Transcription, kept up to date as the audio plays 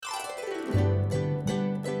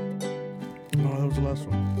the last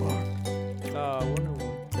one? Fuck. Wonder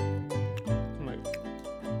Woman. I'm like,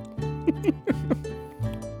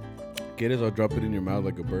 Get it? I'll drop it in your mouth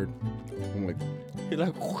like a bird. I'm like, you're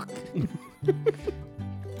like,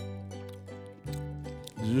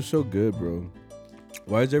 these are so good, bro.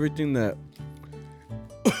 Why is everything that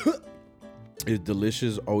is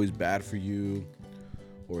delicious always bad for you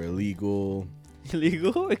or illegal?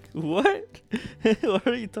 illegal? Like, what? What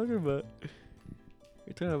are you talking about?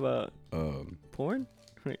 You're talking about porn?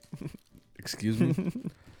 Right. Excuse me?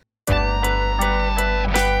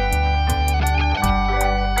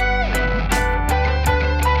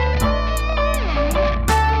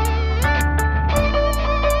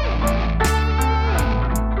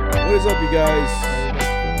 What is up, you guys?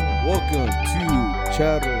 Welcome to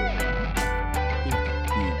Charro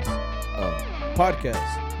Beats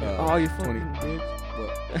podcast. Oh, you 20 fucking bitch.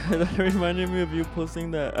 What? That reminded me of you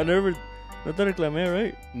posting that. No te reclamé,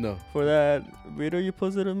 right? No. For that video you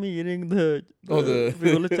posted of me eating the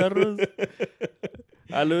frijoles charros.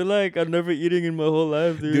 I look like I've never eaten in my whole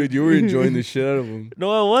life, dude. Dude, you were enjoying the shit out of them.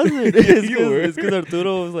 No, I wasn't. Yes, you were. It's because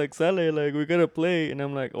Arturo was like, Sale, like, we gotta play. And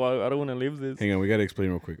I'm like, well, I don't want to leave this. Hang on, we gotta explain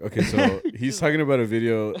real quick. Okay, so he's talking about a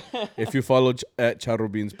video. If you follow at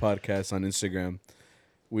Charro Beans Podcast on Instagram,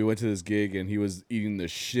 we went to this gig and he was eating the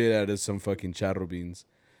shit out of some fucking charro beans.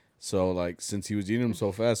 So, like, since he was eating them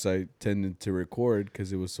so fast, I tended to record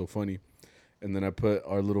because it was so funny. And then I put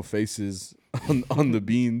our little faces on the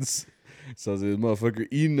beans. So I was like, this motherfucker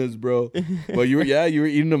eating us, bro. But you were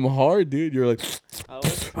eating them hard, dude. You were like, I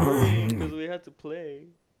was because we had to play.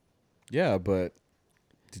 yeah, but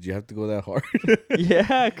did you have to go that hard?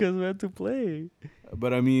 Yeah, because we had to play.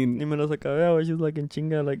 But I mean, Y me los acabé. I was just like in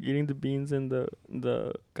chinga, like eating the beans and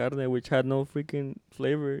the carne, which had no freaking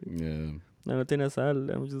flavor. yeah. No tenía sal.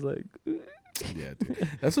 I'm just like, Yeah, dude.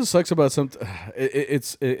 That's what sucks about some.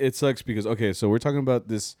 It sucks because okay, so we're talking about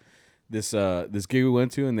this gig we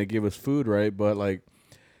went to and they gave us food, right? But like,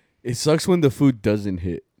 it sucks when the food doesn't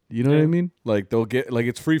hit. You know what I mean? Like they'll get like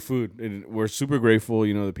it's free food and we're super grateful.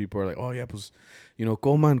 You know, the people are like, oh yeah, pues, you know,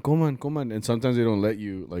 coman, and sometimes they don't let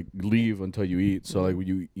you like leave until you eat. So like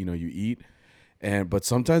you eat, but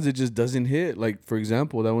sometimes it just doesn't hit. Like for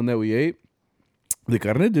example, that one that we ate, the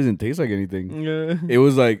carne didn't taste like anything. yeah. It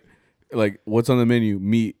was like what's on the menu?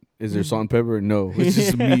 Meat. Is there salt and pepper? No, it's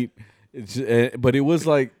just meat. It's but it was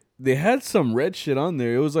like they had some red shit on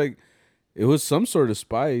there. It was like it was some sort of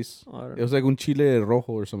spice. I don't It was like un chile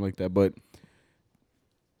rojo or something like that. But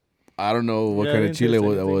I don't know what Yeah, kind I of didn't chile taste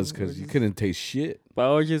that anything. was It because was you just- couldn't taste shit. But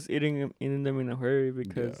I was just eating them in a hurry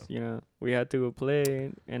because, you know, we had to go play.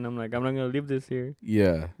 And I'm like, I'm not going to leave this here.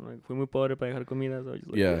 Yeah, I'm like, fui muy pobre para dejar comida. So I was just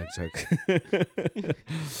like, yeah, exactly.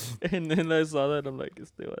 And then I saw that. I'm like,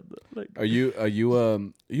 like, Are you you're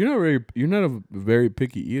not a very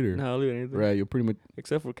picky eater, no, I'll eat anything. right? You're pretty much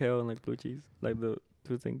Except for kale and like blue cheese. Like the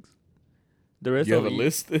two things. The rest you have I'll a eat.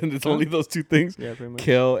 list and it's Huh? only those two things. Yeah, pretty much.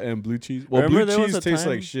 Kale and blue cheese. Well, remember blue there was cheese a tastes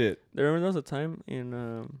time- like shit. I remember there was a time in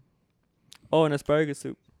an asparagus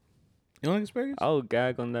soup. You don't like asparagus? I would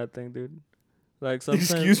gag on that thing, dude. Like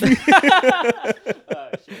sometimes. Excuse me? Ah,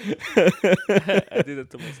 shit. I did that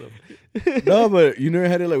to myself. No, but you never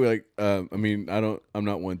had it like I mean, I'm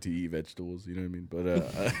not one to eat vegetables, you know what I mean? But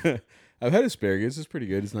I've had asparagus. It's pretty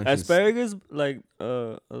good. It's nice. Asparagus, like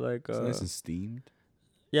It's nice and steamed.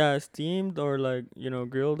 yeah, steamed or like, you know,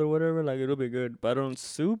 grilled or whatever. Like it'll be good. But on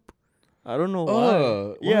soup, I don't know why.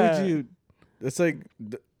 Oh, why Yeah. would you? That's like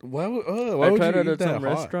why would tried you it eat at that some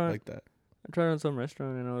hot restaurant. like that? I tried it in some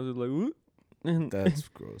restaurant and I was just like, "Whoop." And That's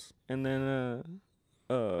gross. and then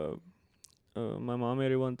my mom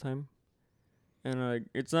made it one time, and like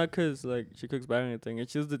it's not 'cause like she cooks bad or anything.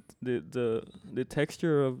 It's just the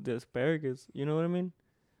texture of the asparagus. You know what I mean?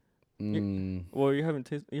 Well, you haven't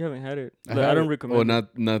had it. Like, I don't recommend. Oh,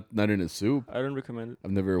 it. not in a soup. I don't recommend it.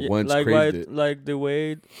 I've never Yeah, once like craved it. like the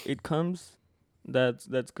way it comes, that's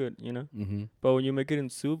good. You know. Mm-hmm. But when you make it in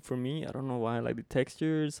soup, for me, I don't know why. Like the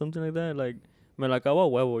texture or something like that. Like, man, like I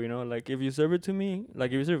want huevo. You know, like if you serve it to me, like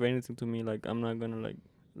if you serve anything to me, like I'm not gonna like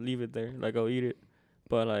leave it there. Like I'll eat it.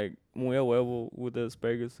 But like muy a huevo with the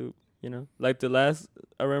asparagus soup. You know, like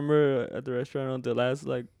I remember at the restaurant on the last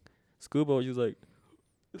like scoop, I was just like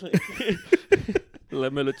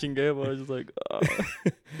let me lo chingue. But I was just like,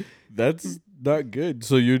 That's not good.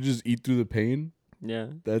 So you just eat through the pain. yeah.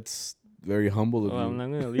 That's very humble of Well, I'm you.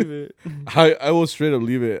 not gonna leave it. I will straight up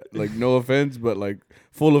leave it. Like no offense, but like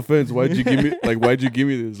full offense. Why'd you give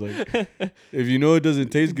me this? Like if you know it doesn't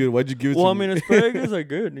taste good, why'd you give it Well, to I me? mean, asparagus are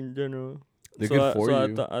good in general. They're good for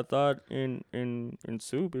you. I thought in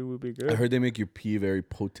soup it would be good. I heard they make your pee very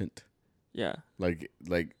potent. Yeah. like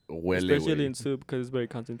huele, Especially güey. in soup because it's very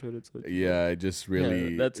concentrated. So Yeah, it just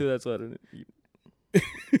really. Yeah, that too. That's what I didn't eat.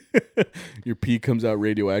 Your pee comes out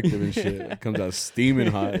radioactive and shit. It comes out steaming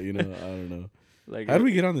hot. You know, I don't know. Like How do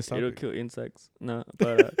we get on this it'll topic? kill insects. No,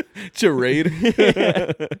 but Charade.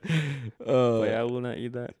 but yeah, I will not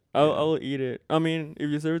eat that. I will eat it. I mean, if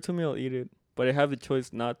you serve it to me, I'll eat it. But I have the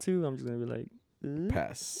choice not to. I'm just gonna be like,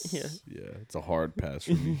 Pass. Yeah. Yeah, it's a hard pass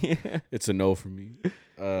for me. yeah. It's a no for me.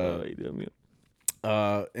 Ay, Dios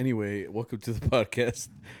mío. Anyway, welcome to the podcast.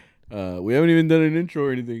 We haven't even done an intro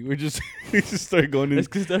or anything. We just started going. It's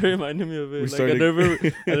because that reminded me of it. We Like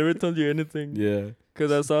started- I never told you anything. Yeah,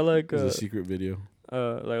 Cause I saw like it's a secret video.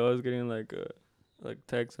 like I was getting like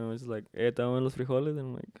text and it was like, "Hey, estaban los frijoles," and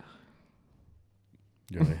I'm like,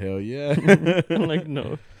 You're like, hell yeah. I'm like,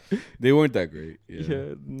 no. They weren't that great. Yeah,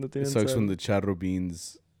 Yeah. no It tienen sucks when sal. the charro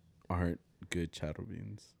beans aren't good charro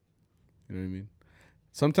beans. You know what I mean?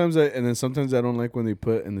 Sometimes I don't like when they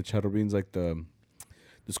put in the charro beans like the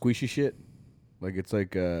squishy shit. Like it's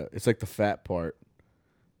like the fat part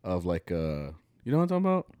of like you know what I'm talking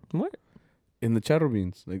about? What? In the charro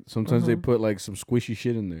beans. Like sometimes they Uh-huh. put like some squishy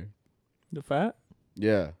shit in there. The fat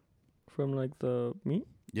Yeah. from like the meat.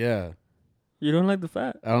 Yeah. You don't like the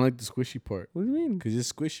fat? I don't like the squishy part What do you mean? because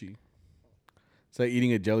it's squishy. It's like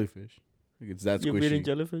eating a jellyfish. Like it's that You're squishy. eating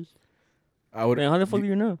jellyfish? I would. Man, how the fuck you, do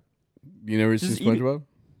you know? you never seen Just eat it. SpongeBob?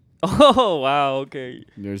 Oh wow, okay.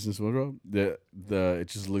 You never seen SpongeBob? The it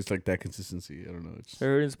just looks like that consistency. I don't know. It's I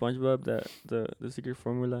heard in SpongeBob that the secret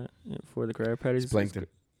formula for the Krabby Patties It's plankton.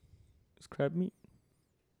 is crab meat.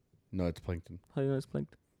 No, it's plankton. How do you know it's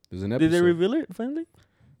plankton? There's an Did episode. they reveal it finally?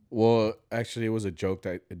 Well, actually, it was a joke.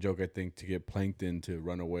 I think to get plankton to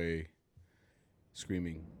run away,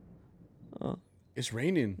 screaming. Oh, It's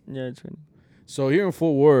raining. yeah, it's raining. So here in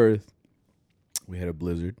Fort Worth, we had a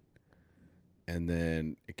blizzard, and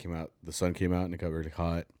then it came out. The sun came out and it got really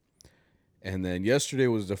hot. And then yesterday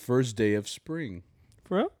was the first day of spring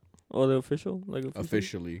For real? Oh, the official, like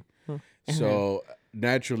officially. Huh. So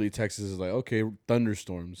naturally, Texas is like, okay,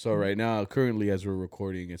 thunderstorms. So right now, currently, as we're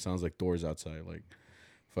recording, it sounds like Thor's outside, like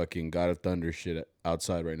fucking God of Thunder shit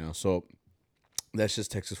outside right now. So that's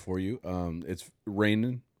just Texas for you. It's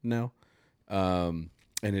raining now, and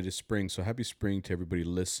it is spring. So happy spring to everybody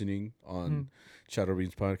listening on Shadow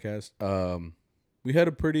Beans podcast. We had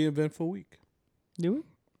a pretty eventful week. Did we?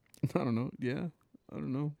 I don't know. Yeah, I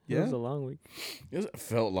don't know. It Yeah, was a long week. it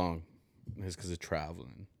felt long. It's because of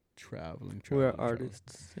traveling. We're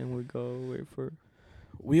artists and we go away for.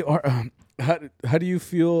 We are. How do you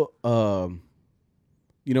feel?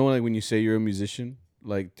 You know, like when you say you're a musician,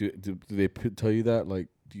 like do they tell you that? Like,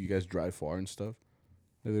 do you guys drive far and stuff?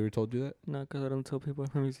 Have they ever told you that? No, because I don't tell people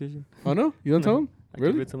I'm a musician. Oh no, you don't tell them. I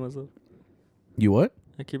Really? keep it to myself. You what?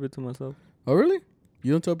 I keep it to myself. Oh really?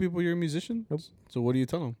 You don't tell people you're a musician? Nope. So what do you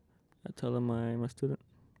tell them? I tell them I'm a student.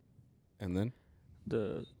 And then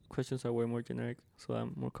The questions are way more generic, so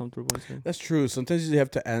I'm more comfortable answering. that's true. Sometimes you have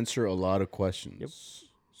to answer a lot of questions.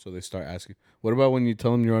 So they start asking. What about when you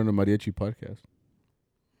tell them you're on a mariachi podcast?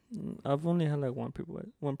 I've only had like one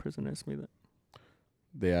person ask me that.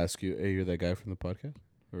 They ask you, "Hey, you're that guy from the podcast,"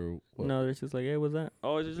 or what? No, they're just like, "Hey, what's that?"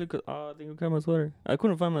 Oh, it's just because I think you got my sweater. I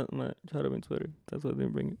couldn't find my Charabin sweater. That's why I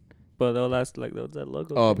didn't bring it. But they'll ask like, "What's that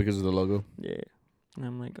logo?" Oh, thing?" because of the logo. Yeah. And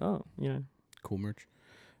I'm like, oh, yeah. Cool merch.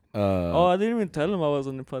 Oh, I didn't even tell him I was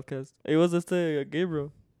on the podcast. It was just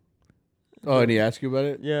Gabriel. Oh, and he asked you about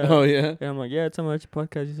it? Yeah. Oh, yeah? And I'm like, yeah, it's on my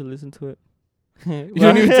podcast. You should listen to it. You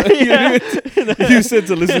don't even you said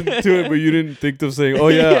to listen to it, but you didn't think of saying, "Oh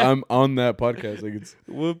yeah, Yeah. I'm on that podcast." Like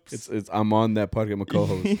Whoops. it's I'm on that podcast. I'm a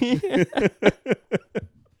co-host.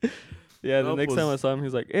 Yeah, the Help next time I us. saw him,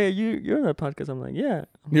 he's like, "Hey, you're on that podcast." I'm like, "Yeah."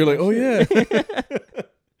 I'm You're like, "Oh yeah." shit."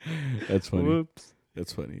 That's funny. Whoops.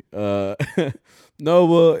 That's funny. No,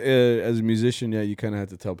 well, as a musician, yeah, you kind of have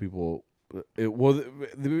to tell people.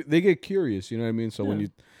 They get curious. You know what I mean? So Yeah.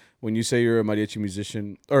 when you say you're a mariachi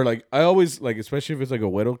musician, or like I always like, especially if it's like a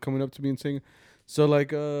güero coming up to me and saying, so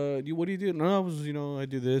like, what do you do? No, I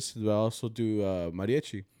do this, but I also do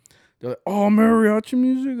mariachi. They're like, oh, mariachi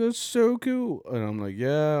music, that's so cool. And I'm like,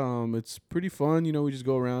 yeah, it's pretty fun. You know, we just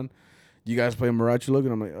go around. You guys play mariachi look,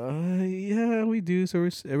 and I'm like, yeah, we do. So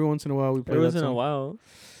every once in a while we play. Every that once in a song. while.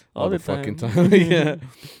 All the fucking time. Yeah.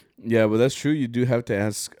 Yeah, but that's true. You do have to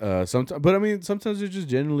ask sometimes. But I mean, sometimes they're just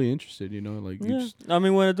genuinely interested, you know? Like, you Yeah. just, I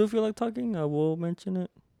mean, when I do feel like talking, I will mention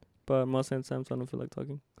it. But most of the times, I don't feel like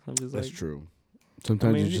talking. I'm just that's like, true.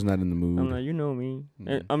 Sometimes mean, you're just not in the mood. I'm like, you know me.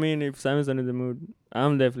 Mhm. I mean, if Simon's not in the mood,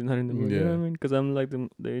 I'm definitely not in the mood. You know what I Yeah. mean? Because I'm like the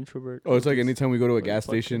introvert. Oh, it's of like this- anytime we go to a of the gas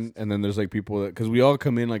station podcast. and then there's like people that, because we all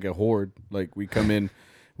come in like a horde. Like we come in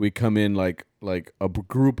we come in like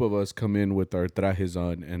group of us come in with our trajes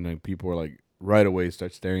on, and then people are like right away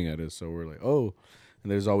start staring at us. So we're like, oh,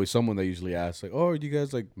 and there's always someone that usually asks like, oh, are you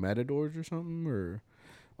guys like matadors or something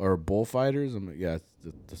or bullfighters? I'm like, yeah,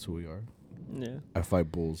 that's who we are. Yeah. I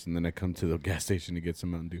fight bulls, and then I come to the gas station to get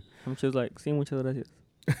some Mountain Dew. I'm just like, sí, muchas gracias.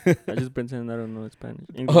 I just pretend I don't know Spanish.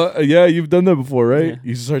 English. Yeah, you've done that before, right? Yeah.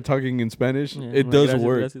 You start talking in Spanish. Yeah, It I'm does like, gracias,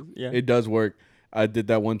 work. gracias. Yeah. It does work. I did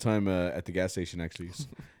that one time at the gas station actually.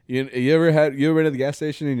 You ever been at the gas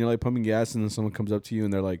station and you're like pumping gas and then someone comes up to you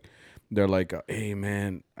and they're like, hey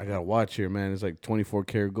man, I got a watch here, man. It's like 24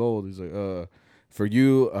 karat gold. He's like, for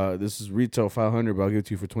you, this is retail 500, but I'll give it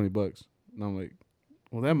to you for $20. And I'm like,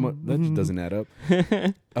 well, that just doesn't add up.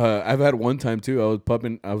 I've had one time too.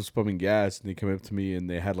 I was pumping gas and they came up to me and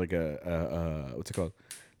they had like a what's it called?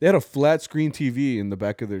 They had a flat screen TV in the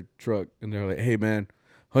back of their truck and they're like, hey man,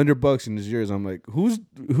 $100 and it's yours. I'm like,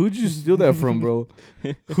 who'd you steal that from, bro?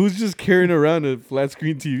 Who's just carrying around a flat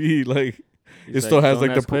screen TV? Like, He's it still has don't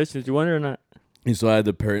like ask questions. You want it or not? he still had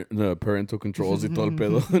the parental controls y todo el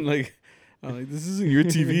pedo. And like, I'm like, this isn't your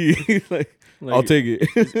TV. like, I'll take it.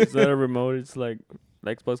 It's not a remote. It's like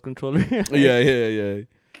Xbox controller. yeah.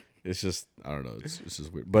 It's just, I don't know. It's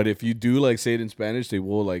just weird. But if you do like say it in Spanish, they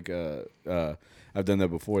will like I've done that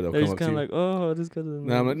before. They'll They're come just up to kind you. of like, oh, this guy doesn't And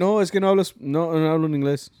know. I'm like, no, es que no hablas, no hablo en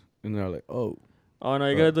inglés. And they're like, oh. Oh no,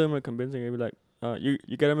 you gotta do it more convincing. You be like,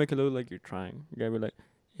 you gotta make it look like you're trying. You gotta be like,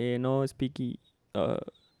 no, speaky.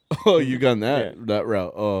 Oh, you gone that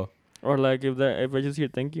route. Oh. Or like if I just hear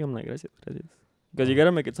thank you, I'm like gracias. Because you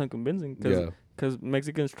gotta make it sound convincing. Because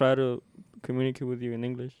Mexicans try to communicate with you in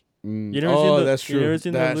English. Mm. You never seen the, that's you true. never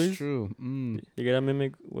seen That's Luis? true. Mm. You gotta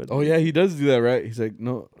mimic what. Oh yeah, he does do that, right? He's like,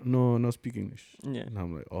 no, speak English. Yeah. And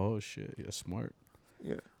I'm like, oh shit, yeah, smart.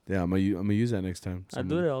 Yeah. Yeah, I'm gonna use that next time. I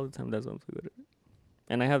do it all the time. That's what I'm so good at.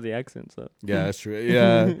 And I have the accent, so. Yeah, that's true.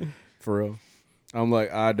 Yeah, for real. I'm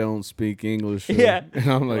like, I don't speak English. Yeah.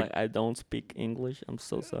 And I'm like, I don't speak English. I'm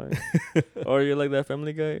so sorry. Or you're like that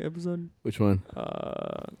Family Guy episode. which one?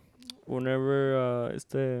 Whenever it's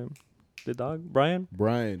the dog Brian,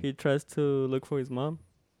 Brian. he tries to look for his mom,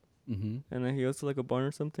 Mm-hmm. and then he goes to like a barn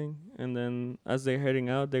or something, and then as they're heading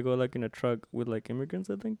out, they go like in a truck with like immigrants,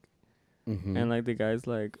 I think. Mm-hmm. And like the guy's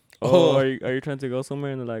like, Oh. are you trying to go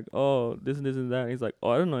somewhere? And they're like, oh, this and that. And he's like,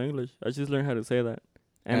 oh, I don't know English. I just learned how to say that.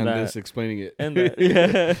 And that. just explaining it. And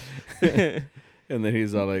that. Yeah. And then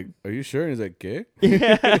he's all like, are you sure? And he's like, ¿qué?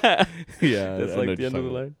 Yeah. Yeah. That's I know like what the you're end of the talking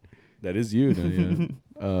about. line. That is you. No,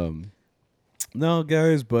 yeah. No,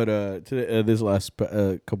 guys, but today, this last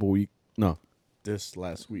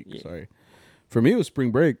week, Yeah. sorry. For me, it was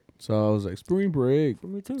spring break. So I was like, spring break. For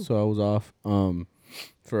me too. So I was off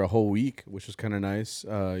for a whole week, which was kind of nice.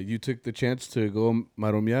 You took the chance to go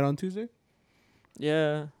maromear on Tuesday?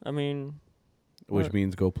 Yeah. I mean. Which What?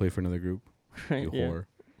 means go play for another group. You Yeah. whore.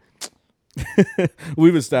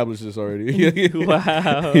 We've established this already.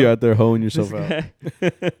 Wow. You're out there hoeing yourself out.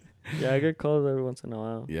 Yeah, I get calls every once in a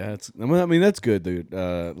while. Yeah, I mean that's good, dude.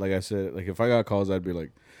 Like I said, like if I got calls, I'd be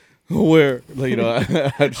like, where? Like, you know,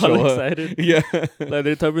 I'd show All up. excited. Yeah, Like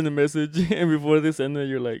they're typing the message, and before they send it,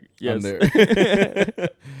 you're like, yes. I'm there.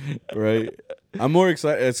 Right. I'm more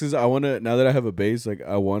excited. It's because I want to, now that I have a bass, like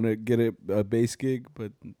I want to get a bass gig,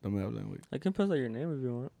 but I'm not like, I can pass out your name if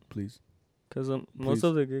you want. please. Because most Please.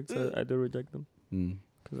 of the gigs, I do reject them. Mm.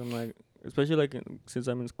 Because I'm like, especially like since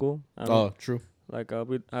I'm in school. Oh, true. Like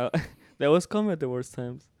they always come at the worst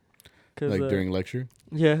times. Cause, Like during lecture?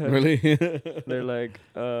 Yeah. Really? They're like,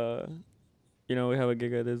 we have a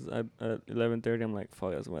gig at this at 11:30. I'm like,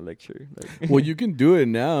 fuck, that's my lecture. Like, Well, you can do it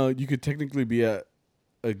now. You could technically be at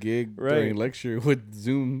a gig during Right. lecture with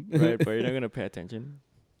Zoom. right, but you're not gonna pay attention.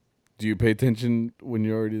 Do you pay attention when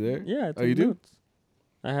you're already there? Yeah. I Oh, you take do? notes.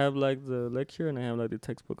 I have like the lecture and I have like the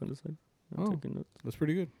textbook on the side. I'm Oh. taking notes. That's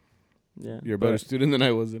pretty good. Yeah. You're a better but student than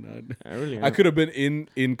I was. And I really I am. could have been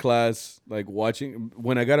in class, like watching.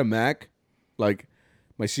 When I got a Mac, like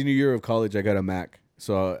my senior year of college, I got a Mac.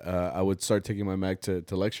 So I would start taking my Mac to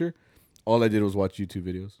lecture. All I did was watch YouTube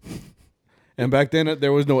videos. And back then,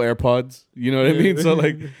 there was no AirPods. You know what I mean? So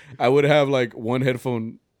like, I would have like one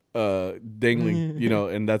headphone dangling,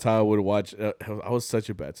 and that's how I would watch. I was such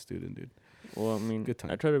a bad student, dude. Well, I mean, Good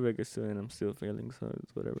time. I try to be a good student. I'm still failing, so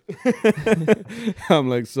it's whatever. I'm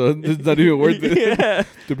like, so it's not even worth it Yeah.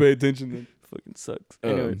 to pay attention then. Fucking sucks. Um,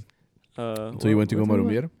 Anyways. So you went to go what's it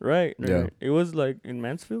Marumiera? about? Right. Yeah. Right. It was like in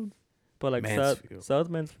Mansfield. But like Mansfield. South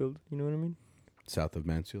Mansfield. You know what I mean? South of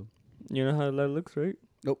Mansfield. You know how that looks, right?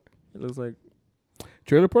 Nope. It looks like,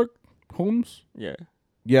 Trailer park homes? yeah.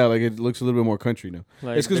 Yeah, like it looks a little bit more country now.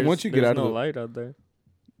 Like It's 'cause there's- once you get there's out of no the- light out there.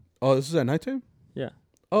 Oh, this is at nighttime? Yeah.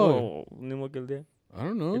 Oh, Ni modo que el día. I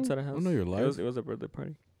don't know. Inside a I house. don't know your It life. was a birthday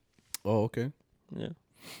party. Oh, okay. Yeah,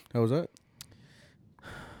 How was that?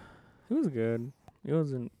 it was good. It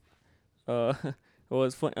wasn't. It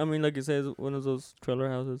was fun. I mean, like you said, it's one of those trailer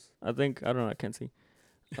houses. I think I don't know. I can't see.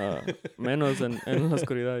 Menos en la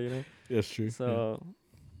oscuridad, you know. Yes, true. So,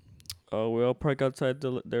 we all park outside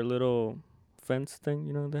their little fence thing,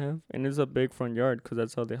 you know, they have, and it's a big front yard 'cause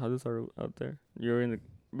that's how the houses are out there. You're in the,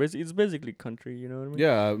 it's basically country, you know what I mean?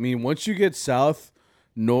 Yeah, I mean, once you get south,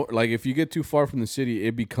 no, like if you get too far from the city,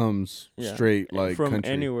 it becomes Yeah. straight like from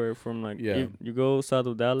country. anywhere, from like Yeah. if you go south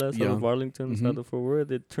of Dallas, south Yeah. of Arlington, Mhm. south of Fort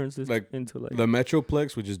Worth, it turns this Like, into like The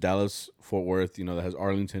Metroplex, which is Dallas, Fort Worth, you know, that has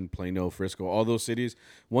Arlington, Plano, Frisco, all those cities.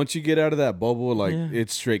 Once you get out of that bubble, like Yeah.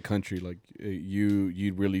 it's straight country. Like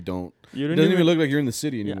you really don't. you It don't doesn't even look like you're in the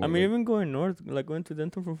city Yeah, anymore. I mean, like, even going north, like going to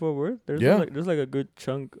Denton from Fort Worth, there's Yeah. there's like a good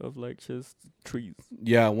chunk of like just trees.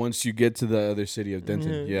 yeah, once you get to the other city of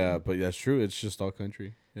Denton, Yeah. yeah, but that's true. It's just all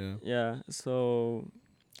country. Yeah. Yeah, so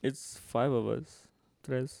it's 5 of us.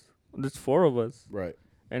 There's 4 of us. Right.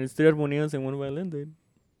 And it's 3 armonías and 1 violin, dude.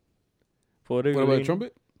 What about a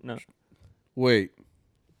trumpet? No, Wait.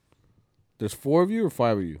 There's 4 of you or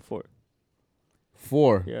 5 of you? 4.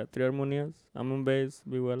 4 Yeah, 3 armonías. I'm on bass,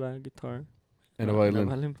 vihuela, guitar. and a And violin.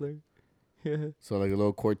 violin player. Yeah. So like a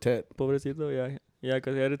little quartet. Pobrecito, yeah. Yeah,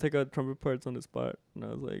 'cause he had to take out trumpet parts on the spot. And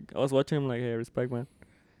I was watching him like, hey, respect, man.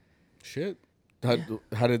 Shit.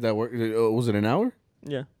 How did that work? Was it an hour?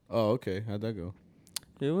 Yeah. Oh, okay. How'd that go?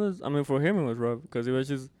 It was, I mean, for him, it was rough. 'Cause he was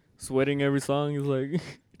just sweating every song. He was like,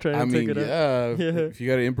 trying I to mean, take it out. yeah. Yeah. If you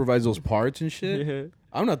got to improvise those parts and shit, Yeah.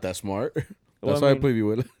 I'm not that smart. Well, That's why I mean, play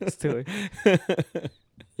vihuela. Still.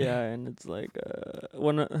 Yeah, and it's like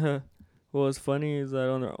what was funny is that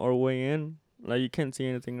on our way in, like you can't see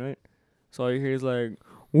anything, right? So all you hear is like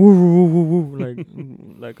woo woo woo woo like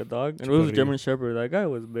like a dog, and it was a German Shepherd. That guy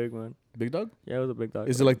was big, man. Big dog? Yeah, it was a big dog.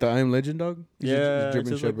 Is it like the I Am Legend dog? He's a Yeah, German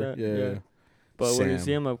just like Shepherd. that, Yeah, yeah. yeah. But when you Sam.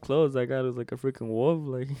 see him up close, that guy looks like a freaking wolf,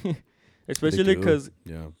 like especially do. 'cause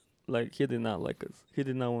Yeah. like he did not like us. He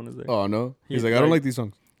did not want us there. Oh no. He's He's like, I don't like- like these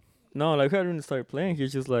songs. No, like when we started playing,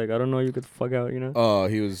 he's just like, I don't know, you get the fuck out, you know. Oh,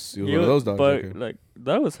 he was He one of those dogs. But Okay. like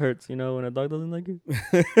that was hurts, you know, when a dog doesn't like you.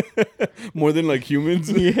 More than like humans.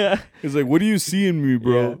 Yeah. He's like, what do you see in me,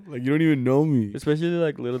 bro? Yeah. Like you don't even know me. Especially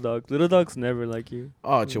like little dogs. Little dogs never like you.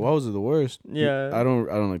 Oh, chihuahuas are the worst. Yeah. I don't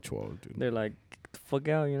like chihuahuas, dude. They're like, get the fuck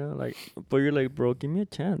out, you know? Like, but you're like, bro, give me a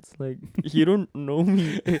chance. Like, you don't know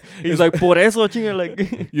me. He's like, por eso, chinga,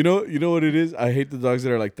 like. You know what it is? I hate the dogs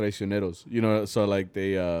that are like traicioneros. You know, so like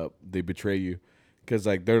they betray you, cause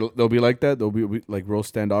like they'll be like that. They'll be like real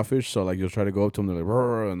standoffish. So like you'll try to go up to them, they're like,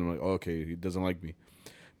 "Rrr," and they're like, oh, okay, he doesn't like me.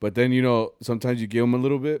 But then you know sometimes you give them a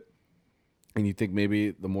little bit, and you think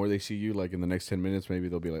maybe the more they see you, like in the next 10 minutes, maybe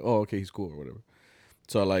they'll be like, oh, okay, he's cool or whatever.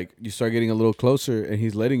 So like you start getting a little closer, and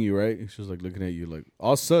he's letting you, right? He's just like looking at you like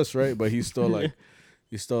all sus, right? But he's still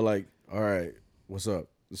like, all right, what's up?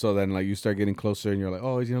 So then like you start getting closer, and you're like,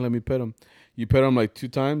 oh, he's gonna let me pet him. You pet him like 2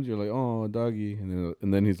 times. You're like, oh, doggy,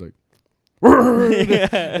 and then he's like,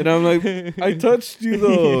 and I'm like, I touched you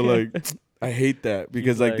though. Like I hate that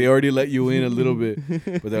because He's like they like- already let you in a little bit,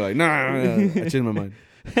 but they're like, nah, I changed my mind.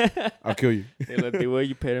 I'll kill you. They're like, the way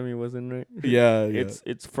you petted me wasn't right. Yeah.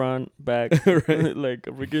 It's front, back, Right. like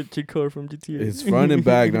a regular cheat code from GTA. It's front and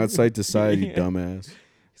back, not side to side. You Yeah. dumbass.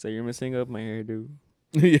 So you're messing up my hairdo.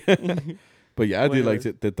 Yeah. But yeah, I did like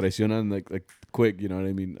Whatever. te traicionan like quick. You know what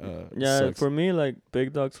I mean? Yeah, sucks. for me, like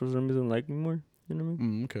big dogs for some reason like me more. You know what I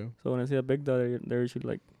mean? Okay. So when I see a big dog, they're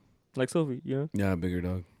usually like Sophie, you know. Yeah, bigger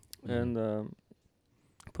dog. And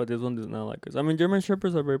but this one does not like us. I mean, German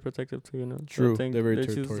Shepherds are very protective too, you know. So True, I think they're very just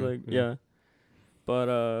territorial, like yeah.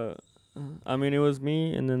 But I mean, it was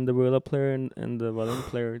me and then the viola player and the violin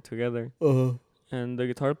player together, and the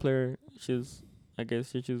guitar player. I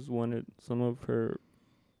guess she just wanted some of her,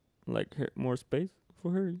 like her more space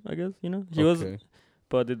for her. I guess you know he was, Okay.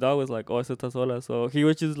 but the dog was like, oh, esta está sola. So he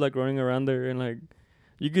was just like running around there and like,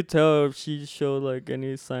 you could tell if she showed like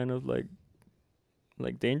any sign of like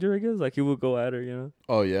danger, I guess. Like he would go at her, you know.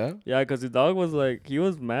 Oh yeah. Yeah, 'cause the dog was like, he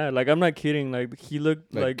was mad. Like I'm not kidding. Like he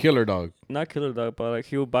looked Like like killer dog. not killer dog, but like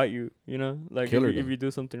he will bite you, you know. Like Killer if dog. you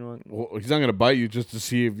do something wrong. Well, he's not gonna bite you just to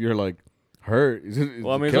see if you're like hurt. It's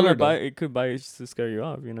Well, I mean, it's killer not dog. bite. It could bite just to scare you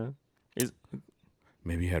off, you know.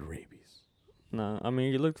 Maybe he had rabies. Nah, I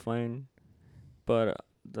mean he looked fine, but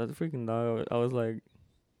that freaking dog. I was like,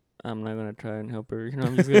 I'm not gonna try and help her. You know,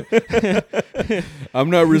 I'm just gonna. I'm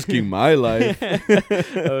not risking my life. I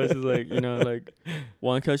was just like, you know, like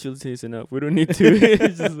one casualty is enough. We don't need two.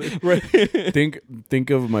 It's just like, Think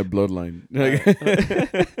of my bloodline.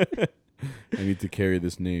 Like, I need to carry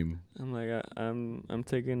this name. I'm like, I'm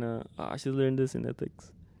taking I should learn this in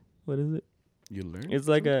ethics. What is it? You learn? It's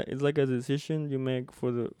like a decision you make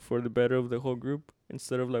for the better of the whole group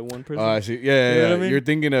instead of like one person. Oh, I see. Yeah, You know yeah, what yeah. I mean? You're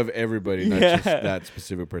thinking of everybody, not Yeah. just that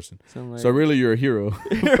specific person. So I'm like, So really, you're a hero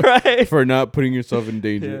right? for not putting yourself in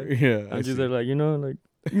danger. Yeah, I'm I just see. like you know like.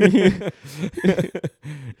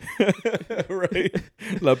 Right.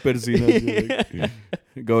 La persina.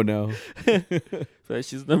 Like, go now. So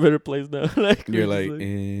she's in a better place now. Like You're we're like,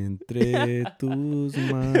 just entre tus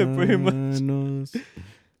Pretty much. manos.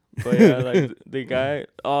 But yeah, like the guy.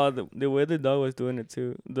 Oh, the way the dog was doing it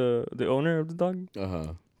too. The owner of the dog,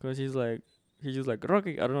 Uh-huh. cause he's just like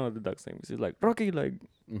Rocky. I don't know what the dog's name is. He's like Rocky, like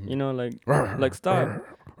Mhm. you know, like stop.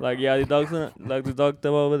 Like yeah, the dog's not, like the dog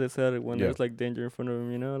step over the said when Yeah. there's like danger in front of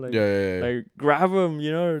him. You know, like Yeah, yeah, yeah. like grab him.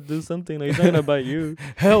 You know, or do something. Like he's not gonna bite you.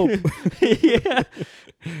 Help. Yeah.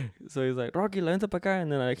 So he's like Rocky, lenta pa acá,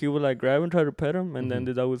 and then like he would like grab and try to pet him, and then Mhm.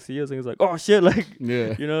 the dog would see us, and he's like, oh shit, like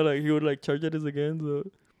Yeah. you know, like he would like charge at us again. So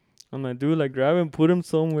I'm like, dude, like grab him, put him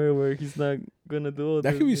somewhere where he's not gonna do all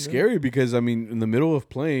That this, could be you know? scary because I mean, in the middle of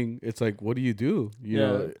playing, it's like, what do? You Yeah.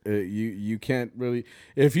 know, you can't really.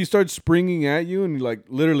 If he starts springing at you and like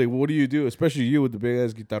literally, what do you do? Especially you with the big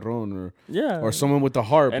ass guitarron Yeah. or someone with the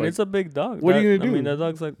harp. And like, it's a big dog. what are you That- gonna I mean, do? that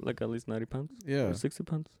dog's like at least 90 pounds. yeah, Or 60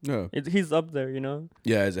 pounds. no, He's up there, you know.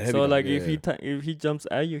 yeah, as a heavy. So dog, like yeah, if yeah. if he jumps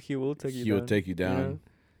at you, he will take you He down. will take you down. know?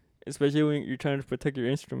 Especially when you're trying to protect your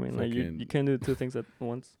instrument. Like Fucking- you can't do two things at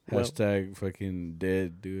once. Well, Hashtag fucking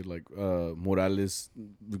dead, dude. Like Morales,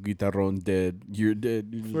 guitarron dead. You're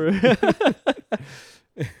dead. Dude. for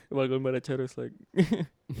while going by the chatter, it's like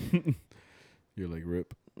You're like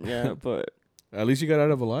rip. yeah, but At least you got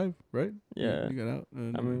out of alive, right? yeah. you got out.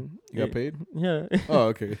 And I mean, you got it- paid. Yeah. Oh,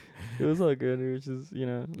 okay. It was all good. It was just, you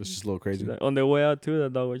know, It's just a little crazy. like, on the way out too,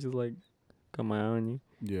 that dog was just like, come on you.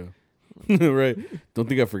 Yeah. Right. Don't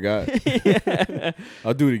think I forgot. Yeah.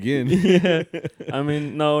 I'll do it again. Yeah. I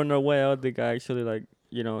mean, no, on the way out, the guy actually like,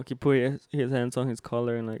 you know, he put his hands on his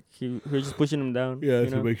collar and like he was just pushing him down. Yeah, you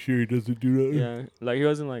to know? make sure he doesn't do that. Yeah, like he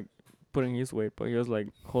wasn't like putting his weight, but he was like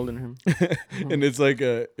holding him. And it's like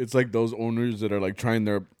those owners that are like trying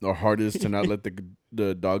their hardest to not let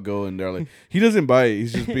the dog go, and they're like, he doesn't bite.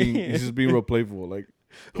 He's just being real playful. Like,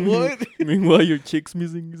 what? Meanwhile, your chick's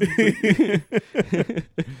missing.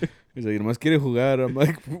 He's like, nomás quiere jugar. I'm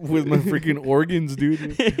like, with my freaking organs,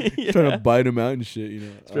 dude. Yeah. Trying to bite him out and shit, you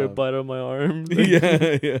know. Try to bite on my arm.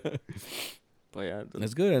 Yeah, yeah. But yeah,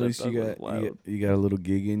 That's good. At that least dog was wild. you got a little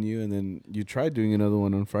gig in you, and then you tried doing another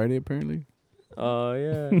one on Friday, apparently. Oh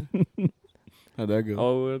yeah. How'd that go?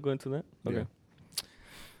 Oh, we're going to that. Okay.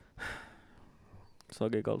 Yeah. So I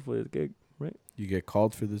get called for this gig. You get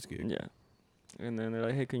called for this gig. Yeah. And then they're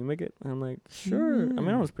like, "Hey, can you make it?" And I'm like, "Sure." I mean,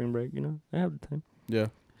 I'm on spring break, you know. I have the time. Yeah.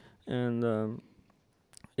 And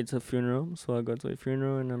it's a funeral, so I go to a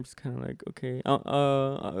funeral, and I'm just kind of like, okay.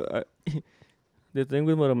 The thing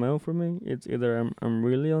with Romeo for me, it's either I'm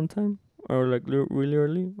really on time, or like really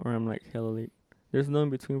early, or I'm like hella late. There's no in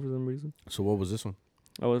between for some reason. So what was this one?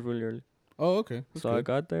 I was really early, Oh, okay. That's so I good.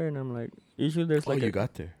 got there, and I'm like, usually there's like you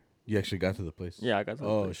got there. You actually got to the place. yeah, I got to the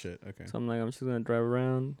Oh place. shit. Okay. So I'm like, I'm just gonna drive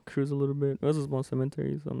around, cruise a little bit. It was a small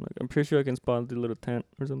cemetery, so I'm like, I'm pretty sure I can spot the little tent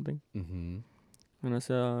or something. Mm-hmm. And I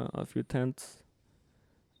saw a few tents,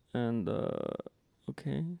 and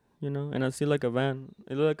okay, you know, and I see like a van.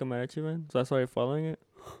 It looked like a mariachi van, so I started following it.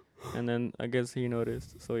 And then I guess he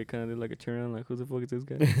noticed, so he kind of did like a turn around, like, who the fuck is this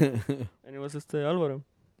guy? And it was just Alvaro.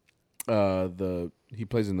 He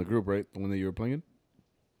plays in the group, right? The one that you were playing in?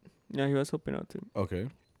 Yeah, he was helping out too. Okay.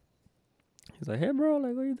 He's like, hey, bro,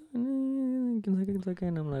 like, what you doing?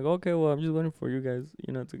 And I'm like, okay, well, I'm just waiting for you guys,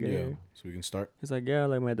 you know, to get Yeah. here. So we can start. He's like, yeah,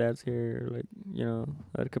 like, my dad's here, like, you know,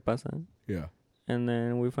 a ver qué pasa. Yeah. And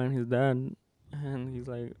then we find his dad, and he's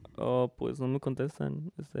like, oh, pues no me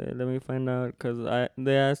contestan. Let me find out, because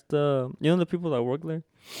they asked, you know, the people that work there?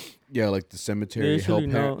 Yeah, like the cemetery usually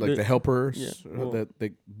help, know- like they- the helpers yeah, well- that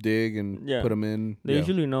they dig and Yeah. put them in. They yeah.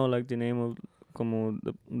 usually know, like, the name of, como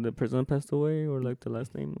the person that passed away, or, like, the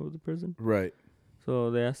last name of the person. Right. So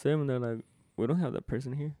they asked him, and they're like, we don't have that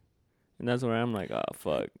person here. And that's where I'm like, oh,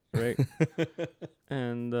 fuck, right?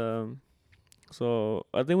 And so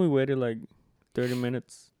I think we waited, like, 30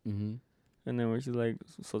 minutes. Mm-hmm. And then we're just like,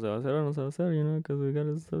 so se va a hacer o no se va a hacer, you know, because we got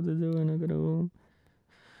stuff to do, and I gotta go home.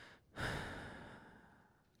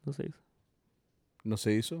 No sé. No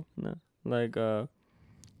se hizo? No. Like,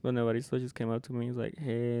 when Evaristo just came up to me, he's like,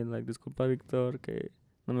 hey, like, disculpa, Víctor, que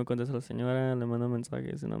no me contesta la señora, le mando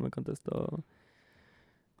mensajes y no me contestó.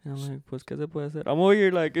 And I'm like, pues, ¿qué se puede hacer? I'm over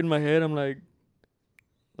here, like, in my head, I'm like,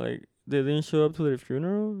 they didn't show up to their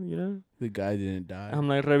funeral, you know? The guy didn't die. I'm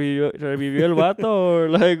like, revivió el vato, or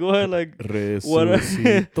like what? Like, what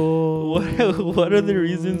are, what are the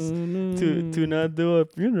reasons to not do a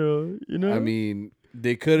funeral, you know? I mean,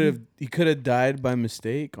 he could have died by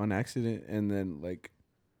mistake on accident, and then like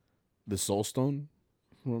the Soul Stone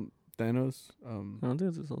from Thanos. I don't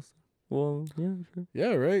think it's also. Well, yeah, sure.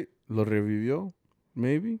 Yeah, right. Lo revivió,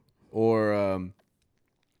 maybe, or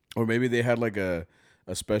maybe they had like a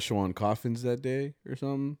special on coffins that day or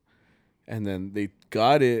something, and then they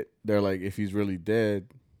got it. They're like, if he's really dead,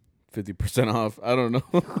 50% off. I don't know.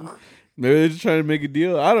 Maybe they're just trying to make a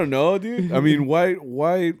deal. I don't know, dude. I mean,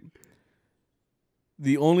 why?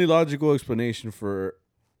 The only logical explanation for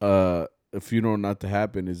a funeral not to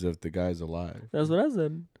happen is if the guy's alive. That's what I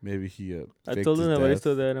said. Maybe he. I faked told his him that I death.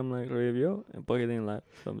 stood there, and I'm like, revivió, and he didn't laugh.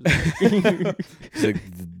 So I'm just like, It's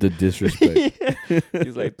like the disrespect.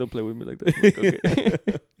 he's like, don't play with me like that. I'm like,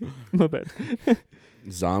 okay. My bad.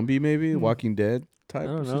 Zombie, maybe Walking Dead type I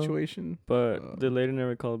don't of know. situation. But the lady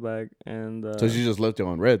never called back, and So she just left it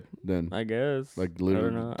on red then. I guess. Like I literally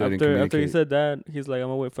don't know. didn't After he communicate. said that, he's like, I'm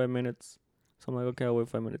gonna wait 5 minutes. So I'm like, okay, I'll wait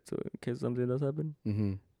 5 minutes in case something does happen.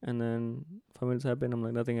 Mm-hmm. And then 5 minutes happened. I'm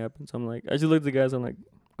like, nothing happened. So I'm like, I just looked at the guys. I'm like,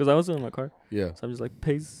 because I was in my car. Yeah. So I'm just like,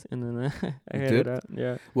 pace. And then I You headed did? out.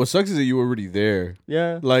 Yeah. What sucks is that you were already there.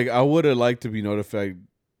 Yeah. Like I would have liked to be notified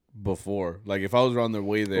before. Like if I was on the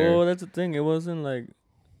way there. Well, that's the thing. It wasn't like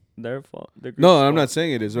their fault. The No, group's I'm fault. not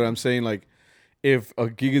saying it is. But I'm saying like, if a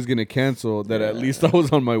gig is gonna cancel, that at least I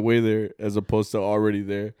was on my way there as opposed to already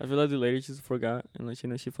there. I feel like the lady just forgot and like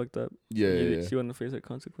she fucked up. Yeah. She wouldn't face her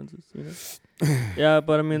consequences, you know. Yeah,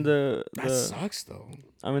 but I mean That the sucks though.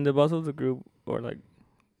 I mean the boss of the group or like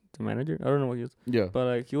the manager. I don't know what he was, Yeah. but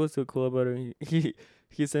like he was still cool about it.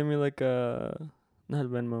 He sent me like not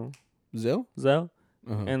Venmo, Zell? Zelle,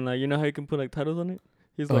 Uh-huh. and like you know how you can put like titles on it.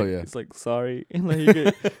 He's Oh, like yeah. it's like sorry and like you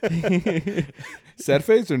could. Sad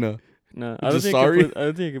face or no? No, Just sorry? I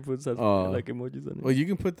don't think you can put such like emojis on it. Well, you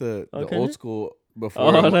can put the can old you? school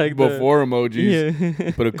before like before emojis.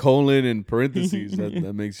 Yeah. Put a colon in parentheses.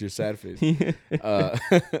 That makes your sad face. Yeah.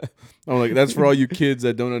 I'm like, that's for all you kids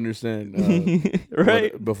that don't understand.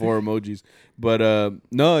 Right. Before emojis. But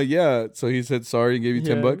no, yeah. So he said sorry and gave you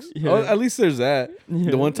 $10. Yeah. Oh, at least there's that.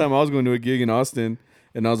 Yeah. The one time I was going to a gig in Austin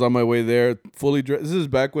and I was on my way there fully dressed. This is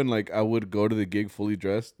back when like I would go to the gig fully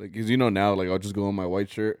dressed. Like, cause you know now, like I'll just go in my white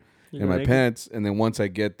shirt and my pants, and then once I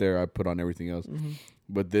get there, I put on everything else. Mm-hmm.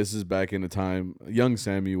 But this is back in the time. Young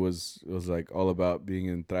Sammy was like all about being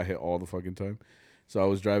in traje all the fucking time. So I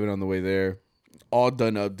was driving on the way there, all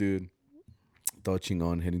done up, dude. Todo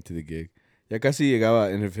chingón, heading to the gig. Ya casi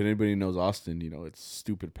llegaba, and if anybody knows Austin, you know it's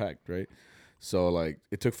stupid packed, right? So like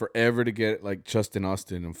it took forever to get like just in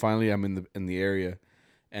Austin, and finally I'm in the area,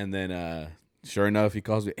 and then sure enough he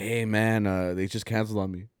calls me, hey man, they just canceled on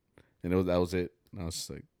me, and that was it. And I was just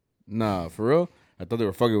like, nah, for real? I thought they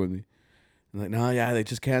were fucking with me. I'm like, nah, yeah, they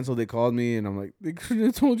just canceled. They called me, and I'm like, they could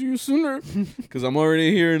have told you sooner, because I'm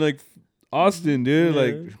already here in like Austin, dude. Yeah.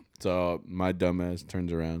 Like, so my dumbass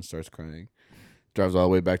turns around, starts crying, drives all the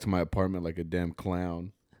way back to my apartment like a damn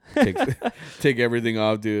clown. Take everything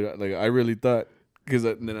off, dude. Like I really thought, because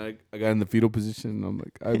then I got in the fetal position, and I'm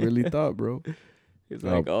like, I really thought, bro. It's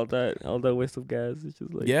like all that waste of gas. It's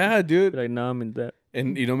just like Yeah, dude. Like now I'm in debt.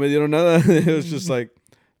 And me dieron nada. It was just like,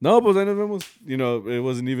 no, pues ahí nos vemos. You know, it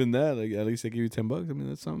wasn't even that. Like at least they give you $10. I mean,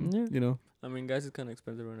 that's something. Yeah. You know. I mean, gas is kind of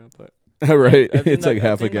expensive right now, but Right. I think It's like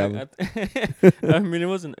half a think gallon. I mean, it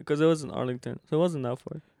wasn't because it was in Arlington, so it wasn't that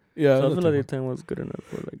far. Yeah. So I not feel too like the time was good enough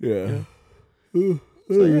for like. Yeah.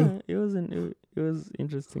 So yeah, it was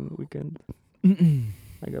interesting weekend.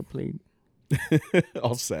 I got played.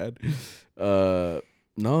 All sad.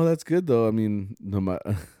 No, that's good though. I mean,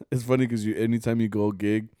 it's funny because anytime you go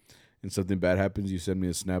gig and something bad happens, you send me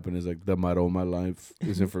a snap and it's like the motto of my life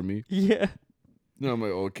isn't for me. Yeah. No, I'm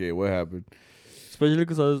like, okay, what happened? Especially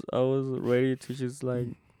because I was ready to just like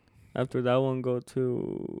after that one go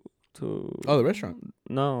to the restaurant.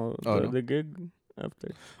 No, Oh, no? the gig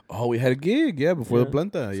after. Oh, we had a gig, before the Yeah.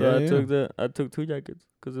 planta. So Yeah, I took 2 jackets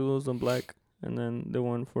because it was on black, and then the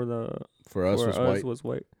one for for us was white.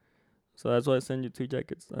 white. So that's why I sent you 2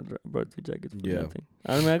 jackets. I brought 2 jackets for Yeah. nothing.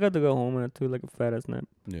 I mean, I got to go home and I took like a fat ass nap,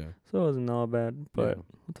 Yeah. so it wasn't all bad. But Yeah.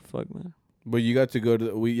 what the fuck, man? But you got to go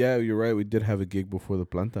to yeah, you're right. We did have a gig before the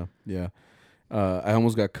planta. Yeah. I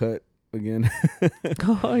almost got cut again.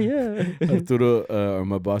 Oh yeah. Arturo, or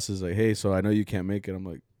my boss is like, hey, so I know you can't make it. I'm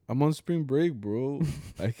like, I'm on spring break, bro.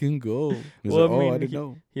 I can go. He's Well, like, I oh, mean, I didn't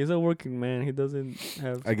know. He's a working man. He doesn't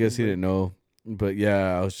have. I guess he didn't know. But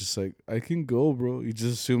yeah, I was just like, I can go, bro. You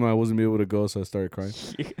just assumed I wasn't be able to go, so I started crying.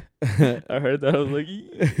 I heard that. I was like,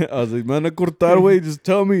 I was like, man, a cortar, way. Just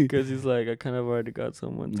tell me. because he's like, I kind of already got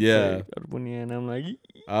someone to Yeah. play Armonia, and I'm like,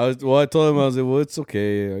 I told him, I was like, well, it's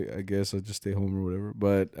okay. I guess I'll just stay home or whatever.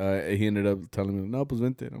 But he ended up telling me, no, pues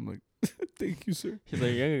vente. And I'm like, thank you, sir. he's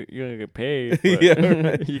like, you're gonna get paid. But Yeah,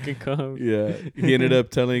 right. you can come. Yeah. He ended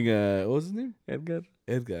up telling, what was his name? Edgar.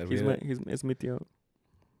 Edgar. It's mi tío.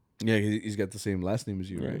 Yeah, he's got the same last name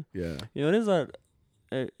as you, Yeah. right? Yeah. You notice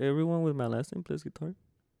that everyone with my last name plays guitar.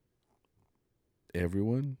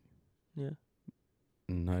 Everyone? Yeah.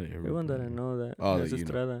 Not everyone. Everyone that I know that Oh, has that you know.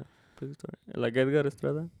 Estrada plays guitar. Like Edgar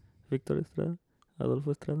Estrada, Victor Estrada,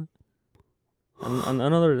 Adolfo Estrada. And I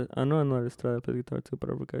know another Estrada plays guitar too, but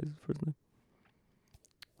I forgot his first name.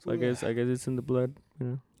 So I guess it's in the blood,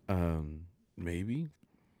 you know. Maybe.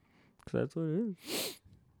 Cause that's what it is.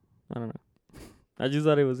 I don't know. I just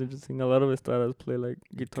thought it was interesting. A lot of Estradas play like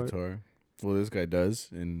guitar. Well, this guy does,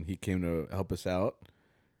 and he came to help us out,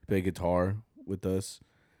 play guitar with us.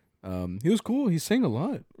 He was cool. He sang a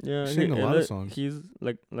lot. Yeah, He sang a lot of songs. He's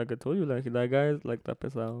like I told you, like that guy is like that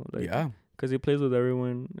pesado. Like, Yeah. Cause he plays with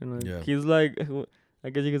everyone, and like, Yeah. he's like, I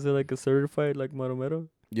guess you could say like a certified like maromero.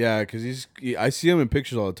 Yeah, because I see him in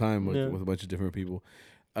pictures all the time with a bunch of different people.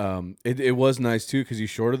 It was nice too because he's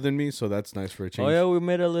shorter than me, so that's nice for a change. Oh yeah, we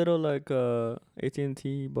made a little like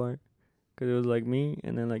AT&T bar, cause it was like me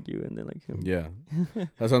and then like you and then like him. Yeah,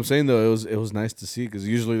 that's what I'm saying though. It was nice to see because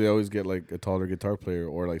usually they always get like a taller guitar player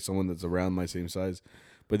or like someone that's around my same size,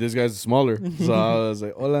 but this guy's smaller. So I was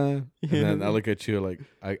like, "Hola," and then I look at you like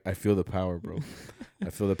I feel the power, bro. I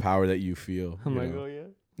feel the power that you feel. I'm like, know? oh yeah.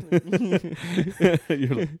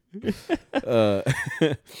 You're like,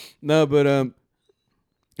 no, but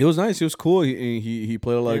it was nice. It was cool. He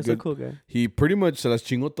played a lot of He's good. a cool guy. He pretty much se las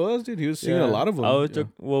chingó todas, dude. He was singing a lot of them.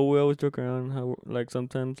 We always joke around how like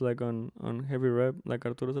sometimes like on heavy rap like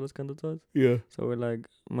Arturo se las canta todas. Yeah. So we're like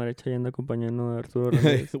Mariachi anda acompañando a Arturo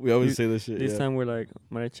Ramírez. We always say this shit. This time we're like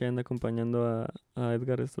Mariachi anda acompañando a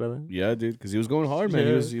Edgar Estrada. Yeah, dude, because he was going hard, man.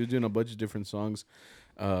 Yeah. He was doing a bunch of different songs,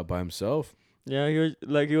 by he Yeah, he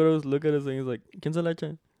would always look at us and he's like, ¿Quién se la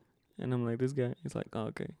echa? And I'm like, this guy. He's like, oh,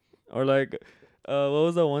 okay. Or like, what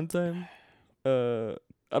was that one time?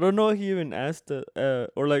 I don't know if he even asked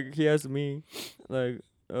or like he asked me, like,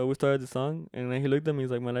 we started the song and then he looked at me,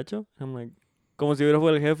 he's like, ¿Me la echo? I'm like, como si hubiera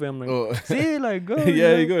fuera el jefe. I'm like, Oh. sí, like, go.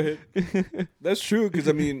 Yeah, you go ahead. That's true, because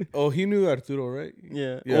I mean, he knew Arturo, right?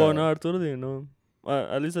 Yeah. Yeah. Well, no, Arturo didn't know him.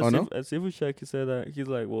 At least Oh, no? at Seafood Shack, he said that he's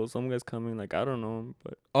like, well, some guy's coming. Like, I don't know him,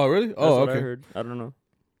 but Oh, really? that's Oh, what okay. I heard. I don't know.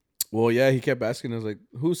 Well, yeah, he kept asking. I was like,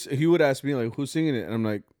 he would ask me, like, who's singing it? And I'm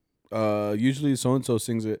like, usually so-and-so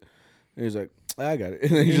sings it. And he's like, I got it.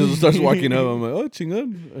 And then he just starts walking up. I'm like, oh,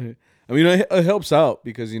 chingon. I mean, it helps out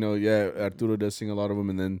because, yeah, Arturo does sing a lot of them.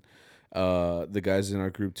 And then the guys in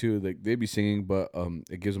our group, too, they be singing, but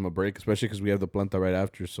it gives them a break, especially because we have the planta right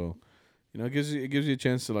after. So, it gives you a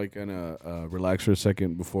chance to, like, kind of relax for a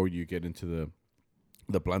second before you get into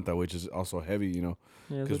the planta, which is also heavy, Yeah,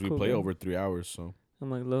 because we play over 3 hours, so. I'm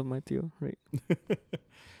like, love my tío, right?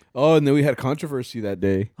 Oh, and then we had controversy that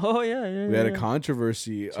day. Oh yeah. We had a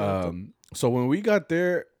controversy. So when we got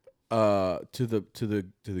there, to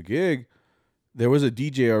the gig, there was a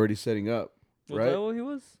DJ already setting up. Was that what he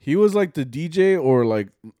was? He was like the DJ or like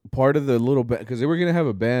part of the little band because they were gonna have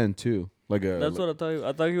a band too. That's what I thought.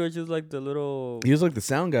 I thought he was just like the little. He was like the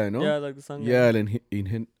sound guy, no? Yeah, like the sound guy. Yeah,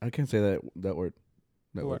 and I can't say that word.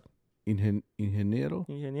 That What? word. Ingeniero.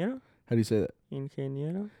 Ingeniero. How do you say that?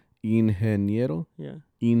 Ingeniero. Ingeniero. Yeah.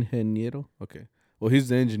 Ingeniero. Okay. Well, he's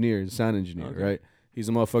the engineer, the sound engineer, Okay. right? He's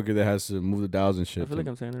a motherfucker that has to move the dials and shit. I feel like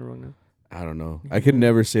I'm saying it wrong now. I don't know. I could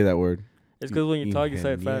never say that word. It's because when you talk, you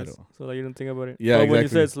say it fast, Ingeniero. so like you don't think about it. Yeah, but when you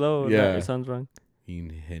exactly. say it slow, Yeah. it sounds wrong.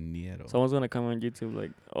 Ingeniero. Someone's gonna come on YouTube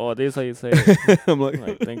like, "Oh, this is how you say it." I'm like, I'm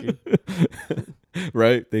like, thank you.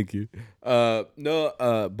 Right, thank you.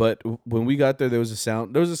 But when we got there, there was a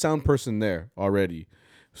sound person there already.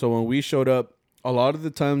 So when we showed up, a lot of the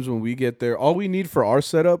times when we get there, all we need for our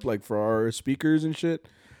setup, like for our speakers and shit,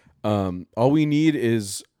 all we need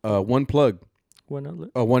is one plug, One outlet.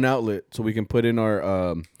 one outlet, so we can put in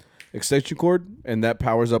our extension cord, and that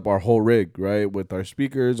powers up our whole rig, right, with our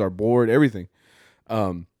speakers, our board, everything.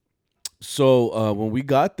 So when we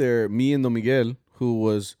got there, me and Don Miguel, who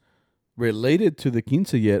was related to the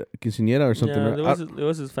quinceañera or something, Yeah, right? it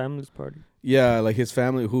was his family's party. Yeah, like his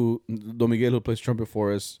family, Don Miguel, who plays trumpet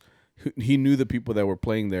for us, he knew the people that were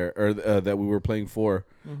playing there, or that we were playing for.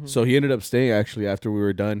 Mm-hmm. So he ended up staying, actually, after we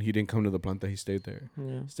were done. He didn't come to the planta. He stayed there.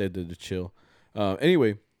 Yeah. Stayed there to chill.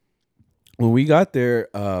 Anyway, when we got there,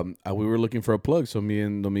 we were looking for a plug. So me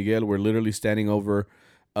and Don Miguel were literally standing over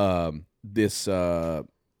this,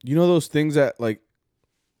 you know, those things that like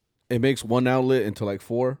it makes one outlet into like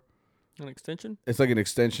four. An extension? It's like an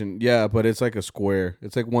extension, yeah, but it's like a square.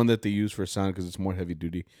 It's like one that they use for sound because it's more heavy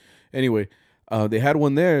duty. Anyway, they had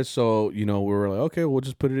one there, so you know we were like, okay, we'll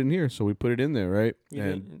just put it in here. So we put it in there, right? You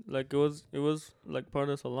And didn't, like it was like part of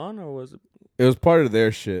the salon, or was it? it was part of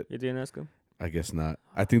their shit. You didn't ask him. I guess not.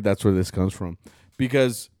 I think that's where this comes from,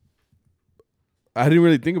 because I didn't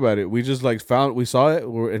really think about it. We just like we saw it,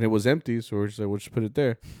 and it was empty, so we're just like, we'll just put it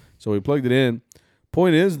there. So we plugged it in.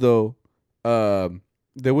 Point is though,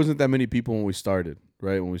 there wasn't that many people when we started.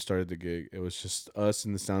 Right when we started the gig, it was just us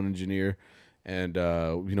and the sound engineer, and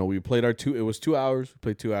you know we played our two. It was 2 hours. We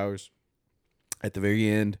played 2 hours. At the very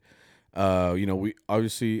end, you know we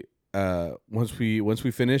obviously once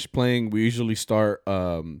we finish playing, we usually start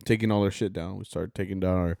taking all our shit down. We start taking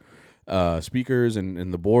down our speakers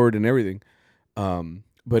and the board and everything.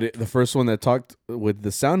 But the first one that talked with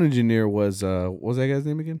the sound engineer was what was that guy's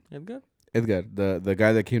name again? Edgar, the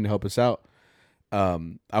guy that came to help us out.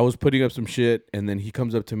 I was putting up some shit, and then he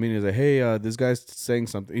comes up to me and he's like, "Hey, this guy's saying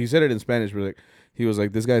something." He said it in Spanish, but like he was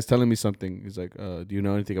like, "This guy's telling me something." He's like, "Do you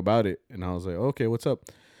know anything about it?" And I was like, "Okay, what's up?"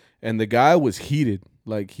 And the guy was heated,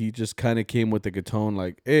 like he just kind of came with the guitar,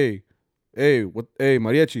 like, "Hey,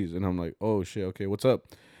 mariachis," and I'm like, "Oh shit, okay, what's up?"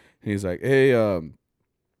 And he's like, "Hey, ando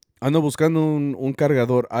buscando un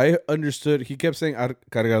cargador." I understood. He kept saying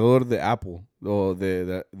cargador de Apple or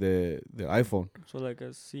the iPhone. So like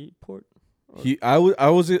a C port. I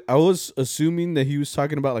was assuming that he was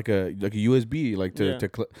talking about like a USB, like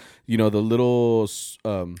you know, the little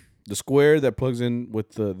the square that plugs in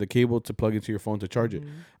with the cable to plug into your phone to charge it.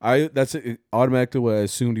 That's automatically what I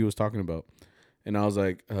assumed he was talking about. And I was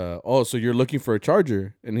like, oh, so you're looking for a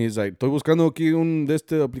charger? And he's like, estoy buscando aquí un de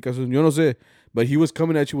esta aplicación, yo no sé. But he was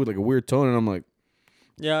coming at you with like a weird tone, and I'm like,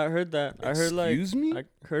 yeah, I heard that. I heard like, excuse me? I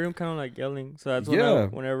heard him kind of like yelling. So that's Yeah.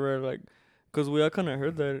 whenever like, cause we all kind of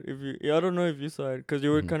heard that. I don't know if you saw it, cause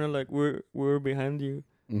you were kind of like we were behind you,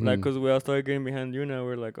 like, cause we all started getting behind you. Now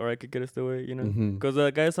we're like, all right, could get us the way, you know, cause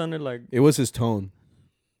that guy sounded like it was his tone.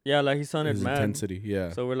 Yeah, like he sounded his mad. intensity, yeah.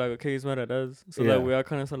 So we're like, okay, he's mad at us. So Yeah. like we all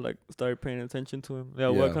kind of started paying attention to him. Yeah,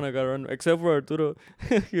 we Yeah. all kind of got around, except for Arturo.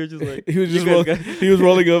 He was just like, he was just "You guys got-" he was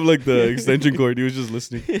rolling up like the extension cord. He was just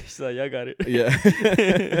listening. He's like, yeah, I got it. Yeah.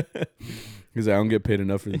 He's like, I don't get paid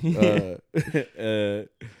enough for this.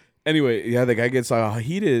 Anyway, yeah, the guy gets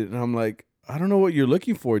heated, and I'm like, I don't know what you're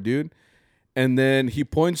looking for, dude. And then he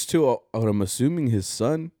points to what I'm assuming his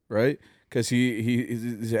son, right? Because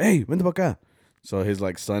he's like, hey, vente pa acá. So his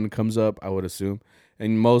like son comes up, I would assume,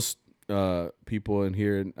 and most people in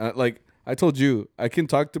here, like I told you, I can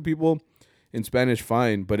talk to people in Spanish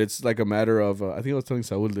fine, but it's like a matter of I think I was telling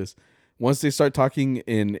Saul this. Once they start talking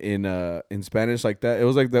in Spanish like that, it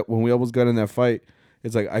was like that when we almost got in that fight.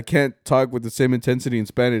 It's like I can't talk with the same intensity in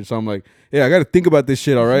Spanish, so I'm like, hey, I got to think about this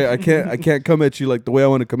shit, all right? I can't come at you like the way I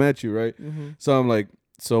want to come at you, right? So I'm like,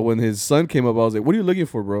 so when his son came up, I was like, what are you looking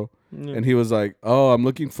for, bro? Yeah. And he was like, oh, I'm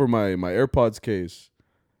looking for my AirPods case.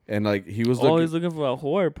 And like he was he's looking for a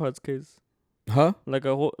whole AirPods case. Huh? Like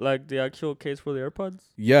a whole, like the actual case for the AirPods?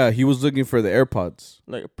 Yeah, he was looking for the AirPods.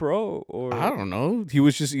 Like a Pro or I don't know. He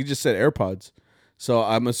just said AirPods. So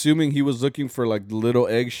I'm assuming he was looking for like the little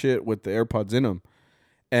egg shit with the AirPods in them.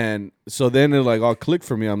 And so then it like all clicked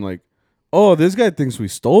for me. I'm like, oh, this guy thinks we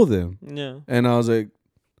stole them. Yeah. And I was like,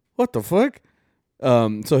 what the fuck?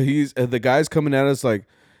 So he's the guy's coming at us like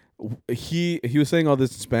he was saying all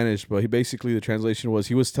this in Spanish, but he basically the translation was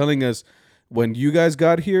he was telling us when you guys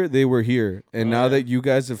got here, they were here, and now that you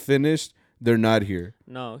guys have finished, they're not here.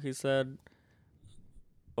 No, he said,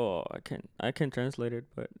 oh, I can't translate it,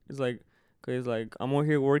 but it's like, cause it's like I'm over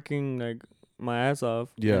here working like my ass off.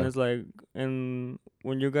 Yeah. And it's like, and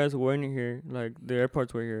when you guys weren't here, like the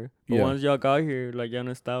airports were here. But Yeah. once y'all got here, like ya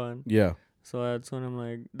no estaban. Yeah. So that's when I'm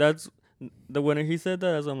like, when he said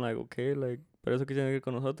that, that's when I'm like, okay, like, pero eso que tiene que ver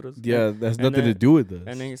con nosotros. Yeah, that's nothing to do with us.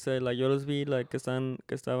 And then he said, like, yo los vi, like, que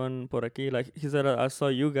estaban por aquí. Like, he said, I saw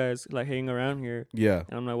you guys, like, hanging around here. Yeah.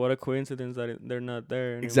 And I'm like, what a coincidence that they're not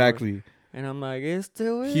there anymore. Exactly. And I'm like, it's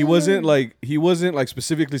still He wasn't like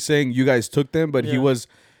specifically saying you guys took them, but he was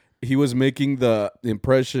making the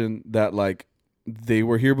impression that like they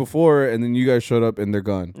were here before and then you guys showed up and they're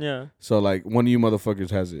gone. Yeah. So like one of you motherfuckers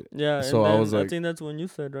has it. Yeah. So and I was like, I think that's when you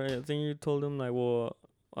said, right? I think you told him like, well,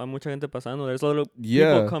 hay mucha gente pasando. There's a lot of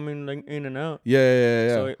Yeah. people coming like in and out. Yeah.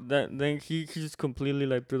 So that then he just completely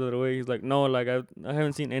like threw that away. He's like, no, like I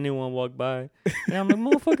haven't seen anyone walk by. And I'm like,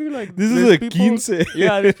 motherfucker, like This there's is a people, quince.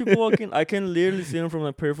 yeah, there's people walking. I can literally see them from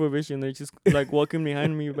my peripheral vision. They're just like walking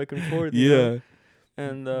behind me back and forth. You know? Yeah.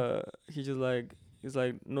 And he's just like, he's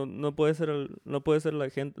like, no puede ser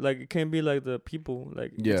like gente, like it can't be like the people,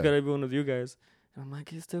 like Yeah. it's gotta be one of you guys. And I'm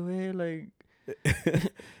like, it's the way, like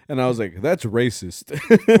And I was like, that's racist.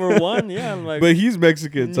 for one, yeah. I'm like, But he's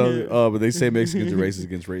Mexican. So I was like, Yeah. oh, but they say Mexicans are racist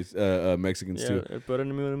against Mexicans yeah, too. el peor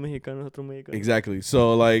enemigo de mexicano es otro mexicano. Exactly.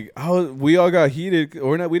 So like, we all got heated,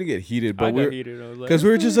 or not? We didn't get heated, but I we got heated. I was like, because we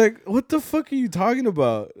were just like, what the fuck are you talking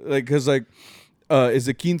about? Like, cause like, is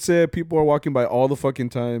it quince? People are walking by all the fucking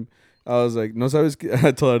time. I was like, no sabes que,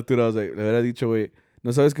 I told Arturo, I was like, le hubiera dicho, güey, no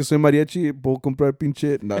sabes que soy mariachi, puedo comprar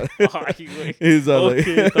pinche. No. ay, güey. He's all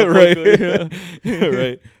Okay, like, tampoco, right,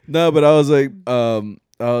 right. No, but I was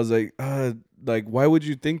like, why would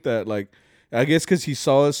you think that? Like, I guess because he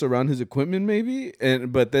saw us around his equipment, maybe.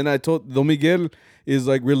 But then I told Don Miguel is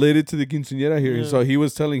like related to the quinceañera here, Yeah. so he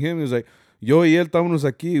was telling him, he was like, yo y él estábamos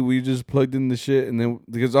aquí. We just plugged in the shit, and then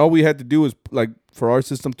because all we had to do was like for our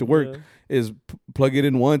system to work Yeah. is plug it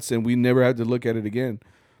in once, and we never had to look at it again.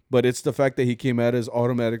 But it's the fact that he came at us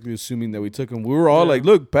automatically assuming that we took him. We were all Yeah. like,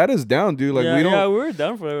 look, pat us down, dude. Like, yeah, we don't. yeah, we were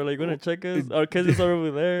down for it. Like, gonna check us. Our kids is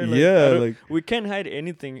over there. Like, Yeah, I don't- like- we can't hide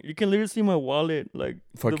anything. You can literally see my wallet, like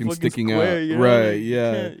the Fucking sticking square, out. you know? Right, Like, you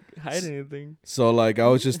yeah. can't hide anything. So like I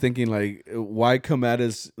was just thinking like why come at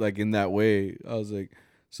us like in that way? I was like,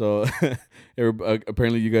 so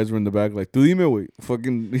apparently you guys were in the back like, tú dime, güey.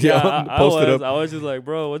 Fucking Yeah, I post it up. was just like,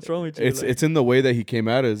 bro, what's wrong with you? It's Like, it's in the way that he came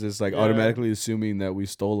at us. It's like Yeah. automatically assuming that we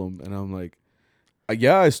stole him, and I'm like,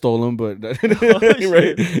 yeah, I stole him, but oh,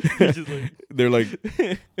 right? shit. He's just like, They're like.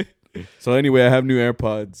 So anyway, I have new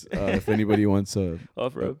AirPods. If anybody wants to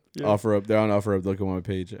offer up. Yeah. offer up, they're on offer up. Look at my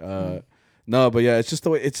page. No, but yeah, it's just the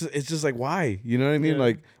way. It's just like why, you know what I mean? Yeah.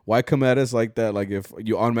 Like why come at us like that? Like if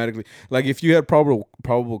you automatically, like if you had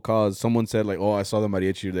probable cause, someone said like, oh, I saw the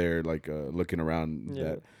mariachi there, like looking around. Yeah.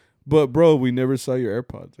 That. But bro, we never saw your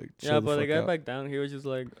AirPods. Like Yeah, chill but the fuck guy out. back down, he was just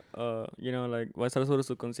like, you know, like, va a estar sobre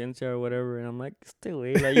su conciencia or whatever. And I'm like, stay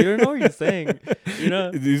away. Like, you don't know what you're saying, you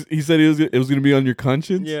know? He said it was gonna be on your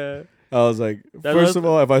conscience. Yeah. I was like, That first was- of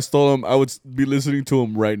all, if I stole him, I would be listening to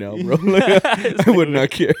him right now, bro. Like, I would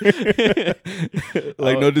not care.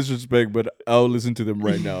 Like, no disrespect, but I'll listen to them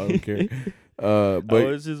right now. I don't care. I But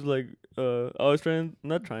was just like, I was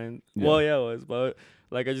not trying. Yeah. Well, yeah, I was, but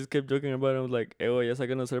like I just kept joking about it. I was like, hey, güey, ya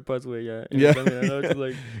sacan los AirPods, güey, ya. Yeah. And I was just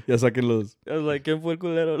like, ya saquen los. I was like, ¿quién fue el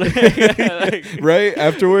culero? Like, Right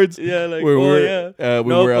afterwards, yeah, like, where oh, we're yeah. we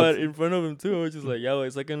No, were but out. in front of him too, I was just like, yeah,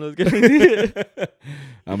 güey, saquen los.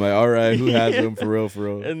 I'm like, all right, who has them for real, for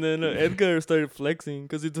real? And then Edgar started flexing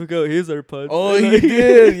because he took out his AirPods. Oh, And, he like-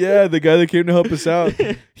 did. Yeah, the guy that came to help us out,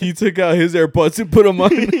 he took out his AirPods and put them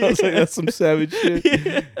on. I was like, that's some savage shit.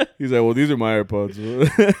 Yeah. He's like, well, these are my AirPods.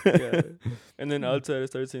 Yeah. And then outside I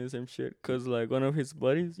started saying the same shit because like one of his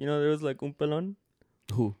buddies, you know, there was like un pelon.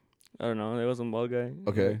 Who? I don't know. There was a bald guy.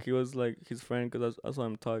 Okay. Like, he was like his friend because I saw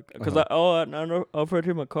him talk. Because Uh-huh. I offered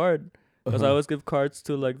him a card because I always give cards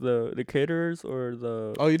to like the caterers or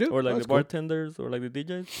the Oh, you do? or like Oh, the that's cool. bartenders or like the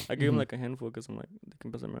DJs. I gave him Mhm. like a handful because I'm like they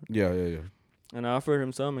can pass them around. Yeah, yeah, yeah. And I offered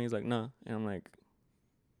him some and he's like nah. And I'm like,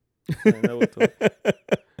 "Man, that was tough."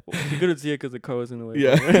 He couldn't see it because the car was in the way.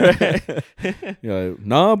 Yeah. Yeah.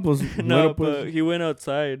 Nah, pues, No, bueno, pues. but he went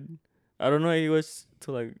outside. I don't know. He was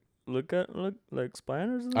to like look like spying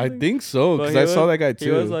or something. I think so, But because he I saw was- that guy he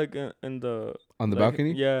too. was like in the on the like,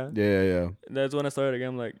 balcony? Yeah. Yeah, yeah, That's when I started again.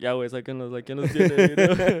 I'm like, yeah, wait, I can like, you know.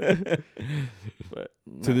 But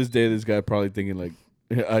To nah. this day, this guy probably thinking like,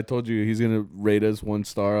 I told you he's gonna rate us 1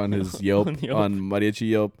 star on his Yelp, On Yelp. on Mariachi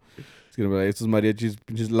Yelp. He's gonna be like, estos mariachis,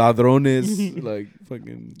 pinches ladrones, like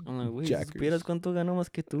fucking I'm like, güey, si jackers. supieras cuánto gano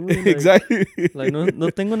más que tú. Like, Exactly. Like, no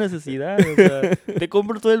tengo necesidad. O sea, te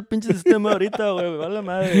compro todo el pinche sistema ahorita, güey. Vale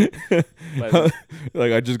madre. Like,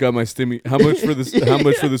 Like I just got my stimmy. How much for this? How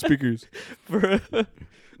much for the speakers? bro.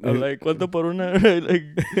 I'm like, ¿cuánto por una? Like,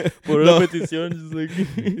 por No. una petición. Just like,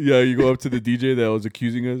 Yeah, you go up to the DJ that was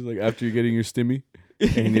accusing us, like after you're getting your stimmy,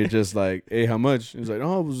 and you're just like, "Hey, how much?" He's like,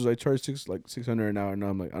 "Oh, I charge $600 an hour." No,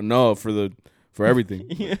 I'm like, "No, for everything.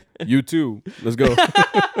 yeah. You too. Let's go.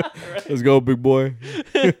 Let's go, big boy."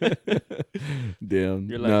 Damn.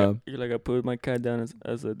 You're like, nah. you're like, I put my cat down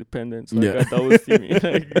as a dependent, so Yeah. I got double steamy.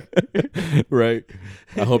 Like, Right.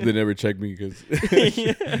 I hope they never check me because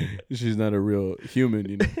yeah. she's not a real human,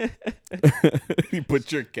 you know. You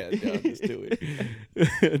put your cat down. Just do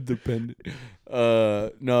it. Dependent.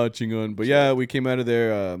 No, chingon. But yeah, we came out of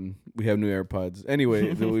there. We have new AirPods.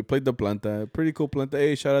 Anyway, we played the planta. Pretty cool planta.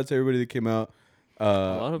 Hey, shout out to everybody that came out. A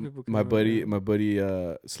lot of people. My buddy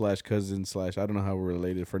slash cousin slash I don't know how we're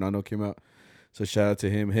related. Fernando came out. So shout out to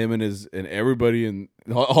him. Him and everybody and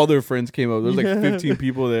all their friends came up. There was like 15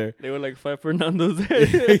 people there. They were like 5 Fernandos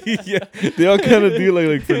there. Yeah, they all kind of do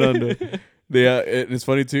like Fernando. It's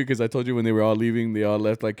funny too because I told you when they were all leaving, they all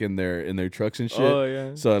left like in their trucks and shit. Oh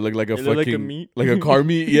yeah. So it looked like a It looked like a fucking meet. like a car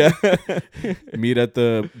meet. Yeah, meet at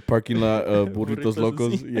the parking lot of Burritos Burritos,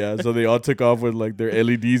 Locos. sí. Yeah, so they all took off with like their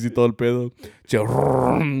LEDs y todo el pedo. Yo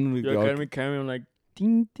carry, I'm like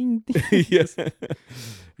ding ding ding. Yes.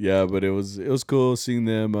 Yeah, but it was cool seeing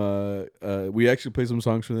them. We actually played some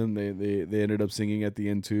songs for them. They ended up singing at the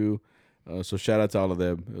end too. So shout out to all of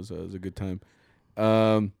them. It was a good time.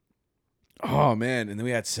 Oh man, and then we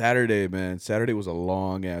had Saturday, man. Saturday was a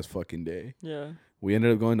long ass fucking day. Yeah. We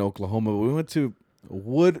ended up going to Oklahoma. We went to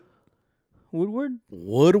Woodward?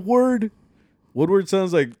 Woodward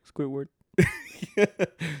sounds like Squidward.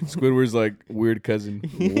 Squidward's like weird cousin.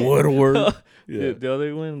 Woodward. Yeah. The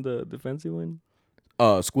other one, the fancy one.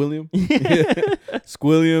 Squilliam.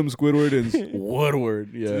 Squilliam, Squidward, and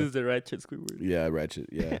Woodward. Yeah. This is the Ratchet Squidward. Yeah, Ratchet.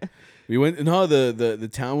 Yeah. We went and the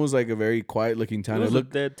town was like a very quiet looking town. It was It looked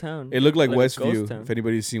a dead town. It looked like a ghost Westview. town. If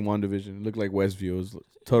anybody's seen WandaVision, it looked like Westview. It was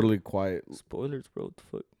totally quiet. Spoilers, bro. What the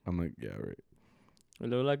fuck? I'm like, yeah, right. It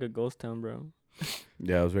looked like a ghost town, bro.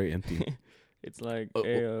 Yeah, it was very empty. It's like,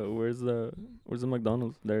 hey, where's the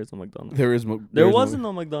McDonald's? There is a McDonald's. There wasn't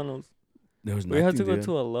no McDonald's. There was We nothing. had to go dude.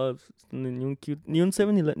 to a Love's. Ni un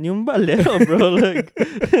 7-Eleven. Ni un Valero, bro. Like,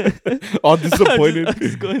 All disappointed. I'm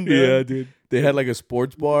just going down. Yeah, dude. They had like a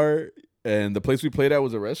sports bar, and the place we played at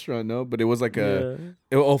was a restaurant. No, but it was like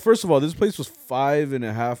first of all, this place was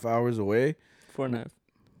 5.5 hours away. 4.5.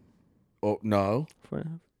 Oh no,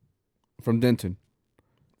 4.5 from Denton.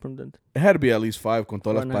 from Denton. It had to be at least 5 con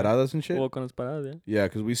todas las 4.5. paradas and shit. Well, con las paradas, yeah. Yeah,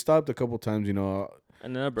 because we stopped a couple times, you know.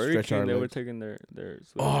 And then at Burger Stretch our King, they were legs. taking their.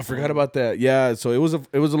 Oh, I forgot about that. Yeah, so it was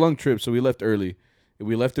a long trip, so we left early.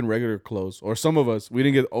 We left in regular clothes, or some of us. We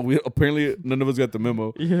didn't get. We apparently none of us got the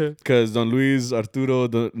memo. Yeah. Because Don Luis, Arturo,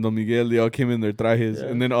 Don Miguel, they all came in their trajes, Yeah.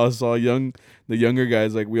 and then also the younger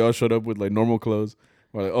guys, like we all showed up with like normal clothes.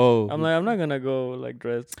 We're like, oh, I'm not gonna go like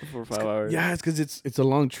dressed for 5 hours. yeah, it's because it's a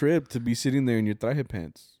long trip to be sitting there in your traje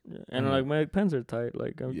pants. Yeah. And like my pants are tight.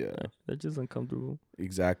 Like Yeah. they're just uncomfortable.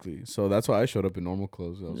 Exactly. So that's why I showed up in normal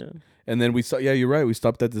clothes. Yeah. And then we saw. Yeah, you're right. We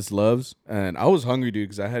stopped at this Love's, and I was hungry, dude,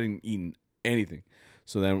 because I hadn't eaten anything.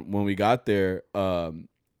 So then when we got there,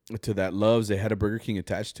 to that Love's, they had a Burger King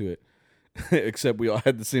attached to it. Except we all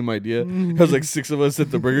had the same idea. There was like 6 of us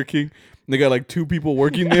at the Burger King. And they got like 2 people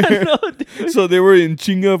working there. I know, dude. So they were in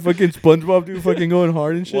chinga fucking SpongeBob, dude, fucking going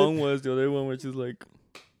hard and shit. One was, the other one was just like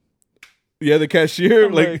Yeah, the cashier,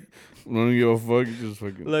 I'm like, like- I don't give a fuck. Just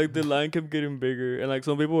fucking. the line kept getting bigger, and like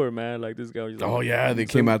some people were mad. Like this guy was just like, Oh yeah, they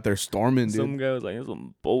came out there storming, dude. Some guy was like, "It's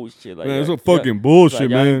some bullshit." Like, Man, it's yeah, some fucking yeah. bullshit, Like,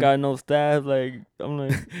 y'all man. ain't got no staff. Like, I'm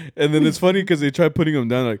like, And then it's funny because they tried putting him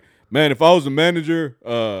down. Like, man, if I was a manager,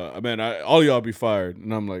 all y'all be fired.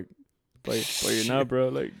 And I'm like, but you're not, bro.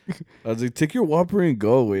 Like, I was like, take your Whopper and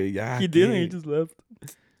go away. Yeah, he didn't. He just left.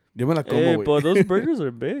 Yo me la como, Hey, güey. but those burgers are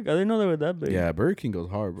big. I didn't know they were that big. Yeah, Burger King goes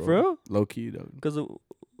hard, bro. For real? Low key, though. Because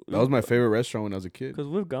That was my favorite restaurant when I was a kid. Because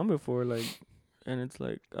we've gone before, like, and it's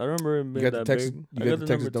like I don't remember it You being got the that Texas, big. you I got the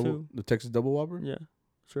Texas number double, 2. the Texas double Whopper. Yeah,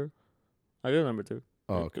 sure. I got number 2.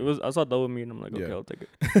 Oh, Like, okay. It was. I saw double meat. And I'm like, Yeah. okay, I'll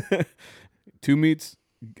take it. 2 meats.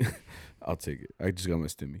 I'll take it. I just got my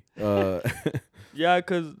stimmy. Yeah,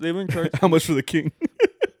 because they've been charging How much for the king?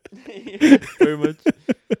 very much.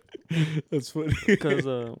 That's funny. Because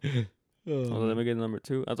Oh. let me get number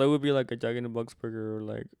 2. I thought it would be like a Jack in the Box burger or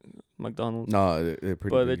like McDonald's. No, they're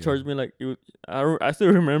pretty. But they big, charged me like I still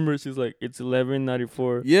remember. She's like, it's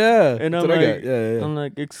 $11.94. Yeah, And that's I'm what I like- got. Yeah. I'm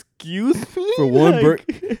like, excuse me. For one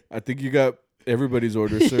Like, I think you got everybody's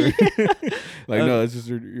order, sir. Like, no, that's just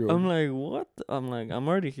your order. I'm like, what? I'm like, I'm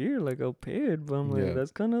already here. Like, I'll pay it. But I'm like, Yeah.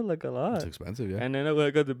 that's kind of like a lot. It's expensive, yeah. And then when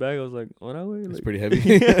I got the bag, I was like, what are we? It's Like, pretty heavy.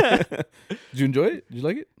 Did you enjoy it? Did you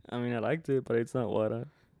like it? I mean, I liked it, but it's not what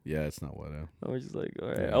Yeah, it's not what. I was just like, all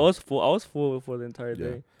right. Yeah. I was full for the entire Yeah.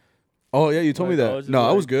 day. Oh yeah, you told me Like, I that. was just No,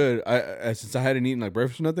 I was like- good. I since I hadn't eaten like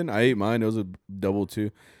breakfast or nothing, I ate mine. It was a double too.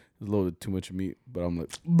 It was a little bit too much meat, but I'm like,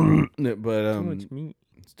 but Too much meat.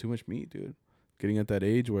 it's too much meat, dude. Getting at that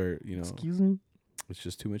age where Excuse me. it's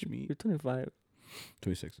just too much meat. You're 25.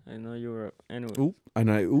 26. I know you were. Anyway.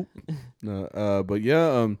 Oop, no, but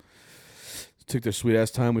yeah, took their sweet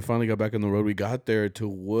ass time. We finally got back on the road. We got there to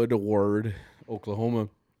Woodward, Oklahoma.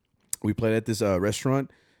 We played at this restaurant,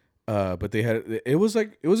 but it was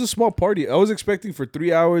a small party. I was expecting for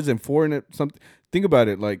 3 hours and 4 and something. Think about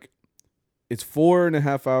it, like it's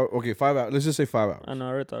 4.5 hours. Okay, 5 hours. Let's just say 5 hours. I know. I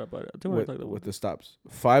already thought about it. I think we talked about With it. the stops.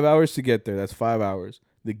 5 hours to get there. That's 5 hours.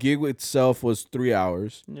 The gig itself was 3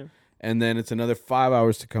 hours. Yeah. And then it's another 5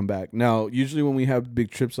 hours to come back. Now, usually when we have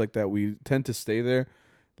big trips like that, we tend to stay there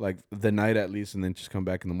like the night at least and then just come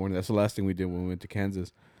back in the morning. That's the last thing we did when we went to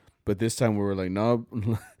Kansas. But this time we were like, no,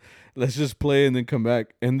 let's just play and then come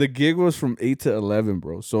back. And the gig was from 8 to 11,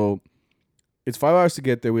 bro. So it's 5 hours to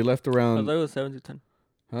get there. We left I around. thought it was 7 to 10.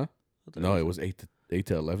 Huh? I thought No, it was 8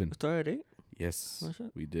 to 11. It started at 8? Yes, Oh,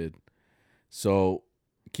 shit. we did. So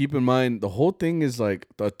keep in mind, the whole thing is like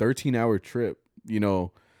a 13-hour trip, you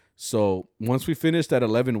know. So once we finished at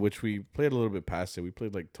 11, which we played a little bit past it, we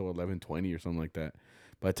played like till 11:20 or something like that.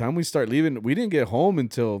 By the time we start leaving, we didn't get home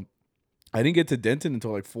until, I didn't get to Denton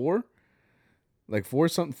until like 4 in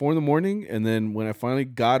the morning. And then when I finally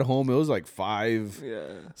got home, it was like 5 Yeah.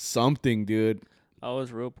 something, dude. I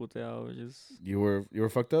was real put there. I was just. You were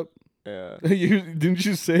fucked up? Yeah. Didn't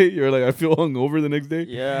you say you're like, I feel hungover the next day?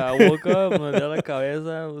 Yeah, I woke up, me dio la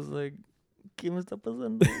cabeza. I was like, ¿qué me está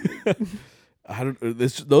pasando? I don't.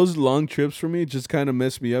 Those long trips for me just kind of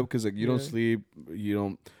mess me up because like you don't Yeah. sleep,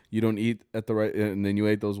 you don't eat at the right, and then you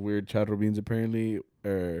ate those weird chadro beans apparently,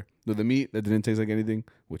 or the meat that didn't taste like anything,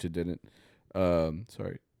 which it didn't.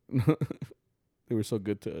 Sorry, they were so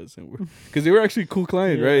good to us, and because they were actually cool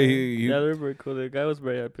client, right? Yeah, they were very cool. The guy was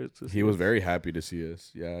very happy to see He was us. very happy to see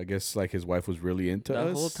us. Yeah, I guess like his wife was really into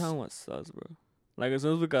us. The whole town was sus, bro. Like as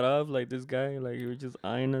soon as we got off, like this guy, like he was just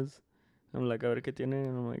eyeing us. I'm like, a ver qué tiene,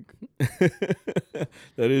 and I'm like,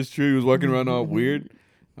 That is true. He was walking around all weird.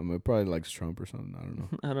 Probably likes Trump or something. I don't know.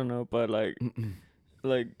 I don't know, but like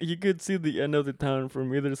you could see the end of the town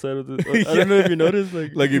from either side of the. I don't know if you noticed,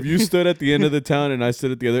 like, Like if you stood at the end of the town and I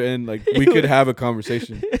stood at the other end, like we could have a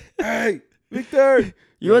conversation. Hey, Victor,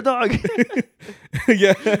 you a dog,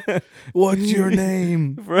 yeah. What's your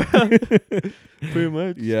name? bro. Pretty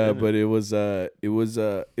much. Yeah, And but it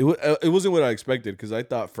wasn't what I expected because I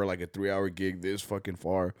thought for like a 3-hour gig this fucking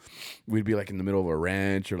far, we'd be like in the middle of a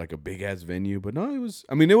ranch or like a big ass venue. But no, it was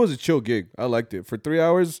a chill gig. I liked it for 3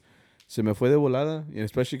 hours. Se me fue de volada, and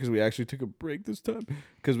especially because we actually took a break this time.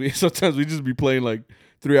 Because sometimes we just be playing like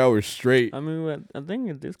 3 hours straight. I mean, I think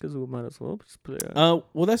it is because we might as well just play.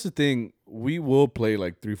 Well, that's the thing. We will play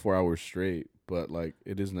like 3-4 hours straight, but like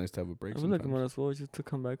it is nice to have a break. I feel like we might as well just to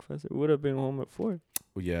come back faster. We would have been home at 4,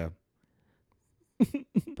 Well, yeah,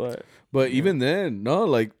 but but Yeah. even then, no,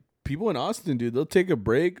 like people in Austin, dude, they'll take a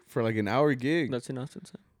break for like an hour gig. that's in Austin.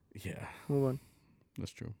 So Yeah, move on.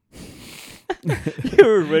 that's true. You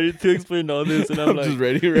were ready to explain all this, and I'm I'm like, just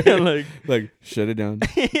ready, right? I'm like shut it down.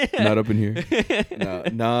 Not up in here.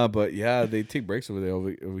 Nah, but yeah, they take breaks over there.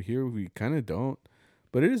 Over here, we kind of don't.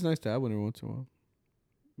 But it is nice to have one every once in a while.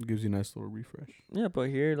 It gives you a nice little refresh. yeah, but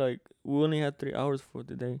here, like, we only had 3 hours for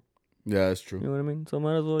the day. Yeah, that's You true. know what I mean? So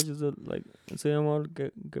might as well just like say I'm all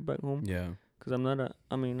get back home. Yeah, Cause I'm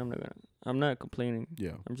not complaining.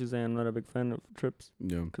 yeah, I'm just saying I'm not a big fan of trips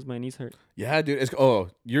yeah. because my knees hurt. Yeah, dude.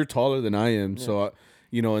 You're taller than I am, Yeah. so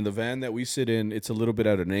in the van that we sit in, it's a little bit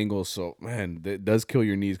at an angle. So man, that does kill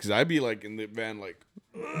your knees because I'd be like in the van, like,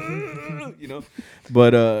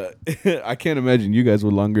 But I can't imagine you guys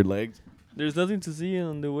with longer legs. There's nothing to see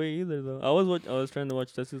on the way either, though. I was trying to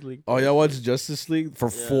watch Justice League. Oh, y'all watched Justice League for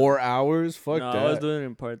Yeah. 4 hours? Fuck no, that. I was doing it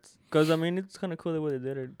in parts. Cause I mean, it's kind of cool the way they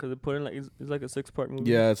did it. Cause they put in like it's like a 6-part movie.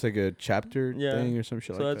 Yeah, it's like a chapter Yeah. thing or some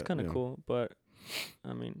shit So like that's that. kind of yeah. cool. But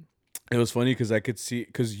I mean, It was funny because I could see,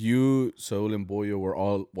 because you, Saul, and Boyo were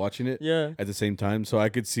all watching it yeah. at the same time. So I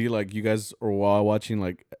could see, like, you guys are all watching,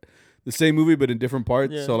 like, the same movie but in different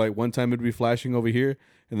parts. Yeah. So, like, one time it'd be flashing over here,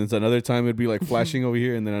 and then another time it'd be, like, flashing over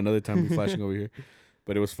here, and then another time it'd be flashing over here.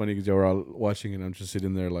 But it was funny because y'all were all watching it, and I'm just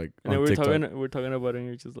sitting there, like, And then on TikTok. we're talking about it, and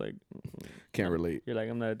you're just like, Can't relate. You're like,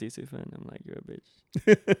 I'm not a DC fan. I'm like, you're a bitch.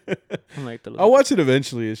 I'm like, I'll watch it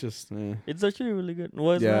eventually. It's just It's actually really good.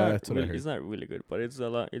 Well, it's Yeah, not that's what I really, heard. it's not really good, but it's a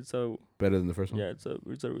lot. It's a better than the first one. yeah. It's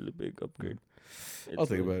a really big upgrade. I'll It's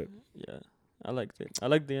think really- about it. Yeah, I liked it. I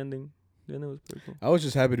liked the ending. The ending was pretty cool. I was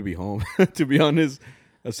just happy to be home. To be honest,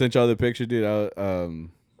 I sent y'all the picture, dude.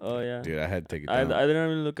 Oh yeah. Dude, I had to take it I down. didn't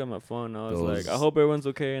really look at my phone. I was like, I Those- hope everyone's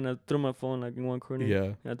okay. And I threw my phone like in one corner.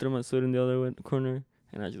 Yeah. And I threw my suit in the other corner,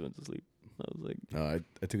 and I just went to sleep. I was like, No,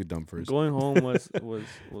 I took a dump first. going home was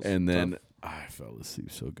And then tough. I fell asleep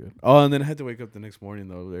so good. Oh, and then I had to wake up the next morning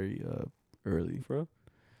though, very early. bro.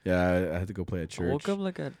 Yeah, I had to go play at church. I woke up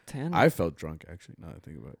like at 10. I felt drunk actually. Now that I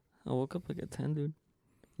think about it. I woke up like at 10, dude.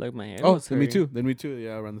 Like my head Oh, was then hurting. me too. Then me too.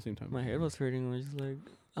 Yeah, around the same time. My head was hurting. I was just like,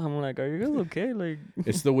 I'm like, are you guys okay? Like,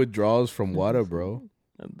 It's the withdrawals from water, bro.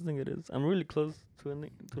 I think it is. I'm really close to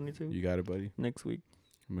 22 You got it, buddy. next week.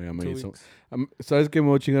 I'm gonna 2 eat some. weeks. ¿Sabes qué,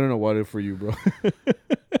 Mo? Chingada water for you, bro.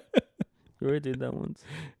 You already did that once.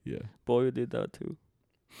 Yeah. Boy, did that too.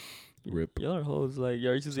 Rip. Y'all are hoes. Like,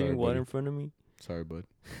 y'all just Sorry, eating water buddy. in front of me. Sorry, bud.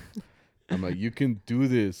 I'm like, you can do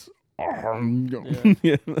this.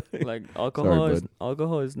 Yeah. Like, alcohol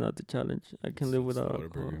bud. is not the challenge. I can live It's the without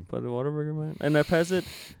alcohol. Whataburger. But the Whataburger, man. And I pass it.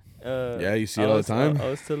 Yeah, you see it all the time. I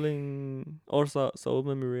was telling, or Saul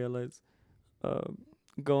made me realize,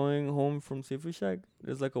 going home from Seafood Shack,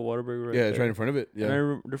 there's like a Whataburger right Yeah, there. it's right in front of it. And I Yeah.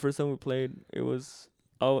 remember the first time we played, it was,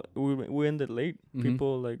 we ended late. Mhm.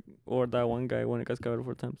 People like, or that one guy went to Cascabel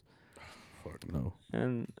 4 times. Fuck no.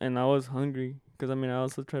 And I was hungry. Because, I mean, I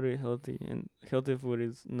also try to eat healthy. And healthy food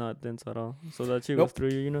is not dense at all. So that shit goes Nope. through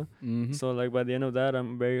you, you know? Mm-hmm. So, like, by the end of that,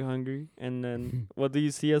 I'm very hungry. And then, what do you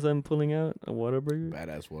see as I'm pulling out? A Whataburger?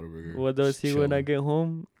 Badass Whataburger. What do I Just see when I chilling. get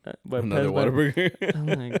home? Another Whataburger. I'm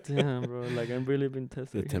like, damn, bro. Like, I'm really been The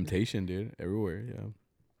tested. temptation, dude. Everywhere, yeah.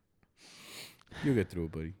 You'll get through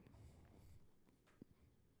it, buddy.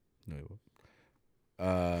 No, you won't.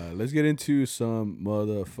 Let's get into some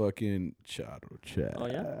motherfucking chat. Oh,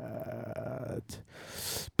 yeah?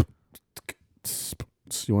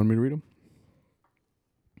 You want me to read them?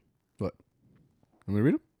 What? Want me to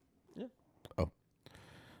read them? Yeah.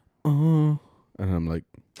 Oh. And I'm like,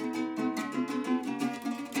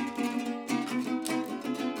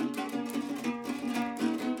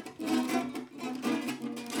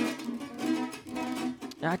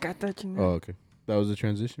 Yeah, I got that, you know? oh, okay. That was the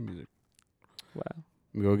transition music. Wow.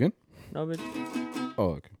 We go again? No, but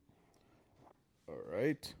Oh, okay. All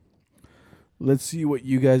right. Let's see what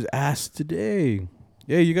you guys asked today.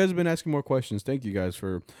 Yeah, you guys have been asking more questions. Thank you guys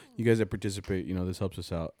for you guys that participate. You know, this helps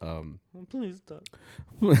us out. please stop.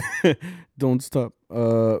 Don't stop.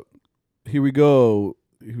 Here we go.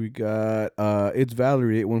 We got it's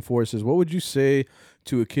Valerie 814 says, "What would you say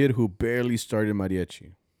to a kid who barely started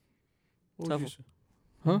mariachi?" What would you Sabo. say?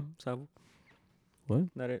 Huh? Sabo. What?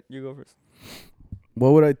 Not it. You go first.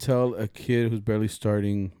 What would I tell a kid who's barely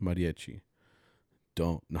starting mariachi?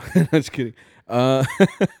 Don't. No, just kidding.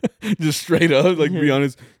 Just straight up, like, be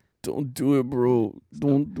honest. Don't do it, bro.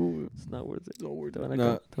 Don't do it. It's not worth it. It's not worth Te it. van a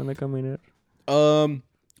Nah. te van a caminar.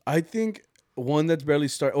 I think one that's barely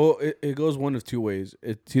start. Oh, it goes one of two ways.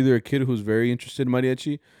 It's either a kid who's very interested in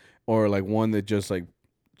mariachi, or like one that just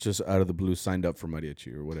out of the blue signed up for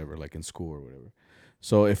mariachi or whatever, like in school or whatever.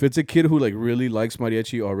 So if it's a kid who like really likes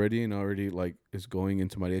mariachi already and already like is going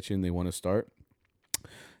into mariachi and they want to start,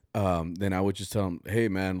 then I would just tell them, hey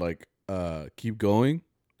man, like keep going.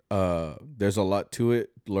 There's a lot to it.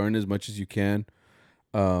 Learn as much as you can.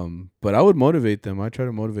 But I would motivate them. I try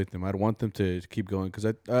to motivate them. I'd want them to keep going because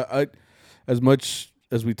I, as much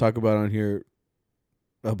as we talk about on here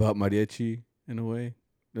about mariachi in a way,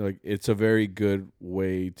 like it's a very good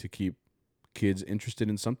way to keep kids interested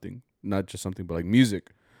in something, not just something, but like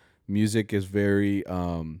music. Music is very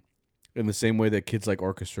in the same way that kids like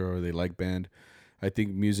orchestra or they like band. I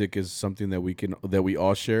think music is something that we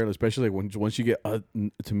all share, especially like once you get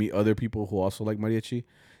to meet other people who also like mariachi,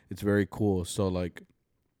 it's very cool. So like,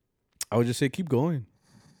 I would just say keep going,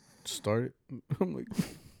 start it. I'm like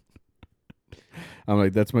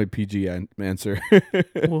that's my PG answer.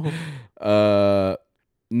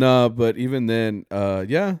 No, but even then,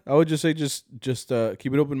 yeah, I would just say just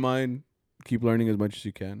keep an open mind, keep learning as much as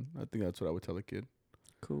you can. I think that's what I would tell a kid.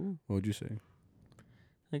 Cool. What would you say?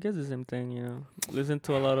 I guess the same thing, you know. Listen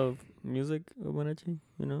to a lot of music of mariachi,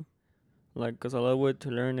 you know. Like, cause a lot of way to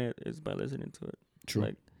learn it is by listening to it. True.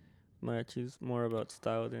 Like, mariachi is more about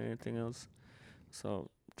style than anything else. So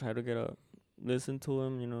try to listen to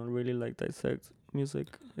them, you know, really like dissect music,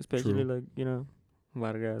 especially True. like, you know,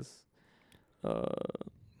 Vargas,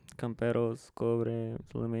 Camperos, Cobre,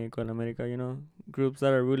 Flamenco, and America, you know, groups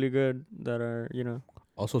that are really good, that are, you know,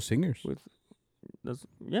 Also singers. that's,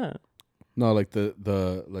 yeah. No, like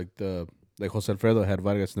like Jose Alfredo had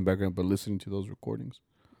Vargas in the background, but listening to those recordings.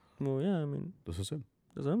 Well, yeah, I mean, That's what I said.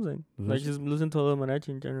 that's what I'm saying. That's Like, what just listen to all the mariachi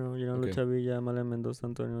in general, you know, Okay. Lucha Villa, Manuel Mendoza,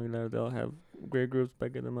 Antonio Aguilar, they all have great groups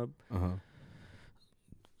backing them up.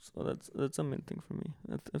 So that's a main thing for me.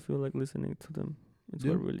 I feel like listening to them is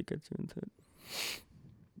Yeah. what really gets you into it.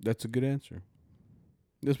 That's a good answer.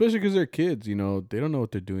 Especially because they're kids, you know, they don't know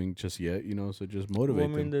what they're doing just yet, you know, so just motivate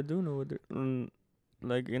Well, I mean, them. they do know what they're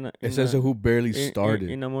like It says who barely started.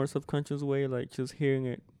 in a more subconscious way, like just hearing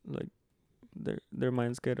it, like their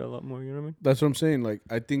minds get a lot more. You know what I mean? That's what I'm saying. Like,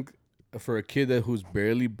 I think for a kid who's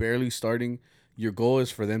barely starting, your goal is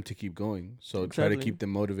for them to keep going. So try to Exactly. keep them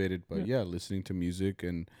motivated. But Yeah. yeah, listening to music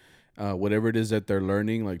and whatever it is that they're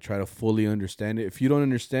learning, like try to fully understand it. If you don't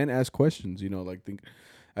understand, ask questions. You know, like think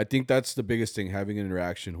I think that's the biggest thing, having an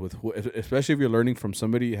interaction with especially if you're learning from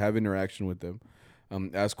somebody, have interaction with them.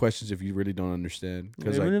 Ask questions if you really don't understand.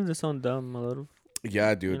 Cause Even like, if they sound dumb, a lot of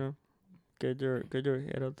yeah, you dude. know, get your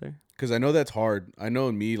head out there. Because I know that's hard. I know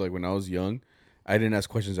me, like when I was young, I didn't ask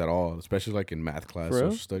questions at all, especially like in math class, For social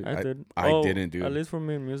real? study. I did. I didn't, dude. At least for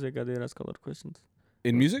me in music, I did ask a lot of questions.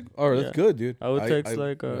 In music? Oh, that's Yeah. good, dude. I would text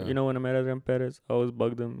yeah. you know, when I met Adrian Perez, I always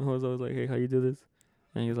bugged him. I was always like, hey, how you do this?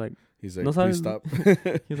 And he's like, He's like, no please sabes. stop.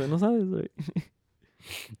 He's like, no sabes. Like,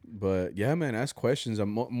 But yeah, man, ask questions. I'm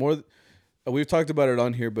more. We've talked about it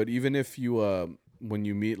on here, but even if you when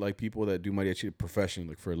you meet like people that do mariachi professionally,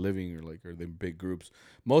 like for a living, or the big groups,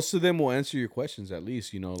 most of them will answer your questions at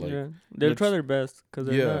least. You know, like yeah, they'll try their best because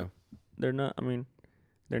they're not. I mean,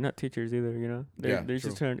 they're not teachers either. You know, they're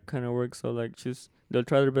just trying to kind of work. So like, they'll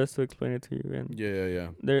try their best to explain it to you, and yeah.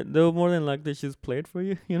 They'll more than likely just play it for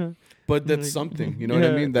you. You know. But that's Like, something, you know what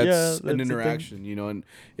I mean? That's an the thing. interaction, you know, and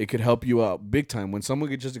it could help you out big time. When someone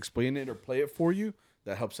could just explain it or play it for you,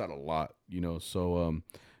 that helps out a lot, you know. So,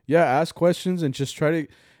 yeah, ask questions and just try to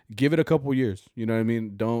give it a couple years. You know what I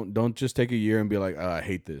mean? Don't just take a year and be like, I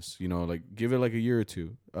hate this. You know, like give it like a year or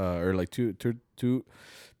two, or like two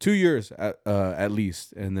years at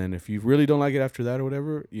least. And then if you really don't like it after that or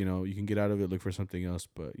whatever, you know, you can get out of it, look for something else.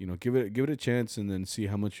 But you know, give it a chance and then see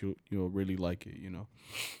how much you'll really like it. You know.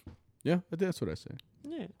 Yeah, that's what I say.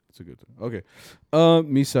 Yeah. It's a good thing. Okay.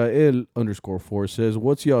 Misael_4 says,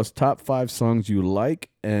 what's y'all's top 5 songs you like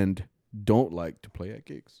and don't like to play at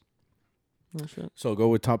gigs? Oh, shit. So go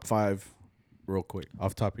with top 5 real quick,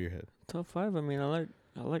 off the top of your head. Top 5. I mean, I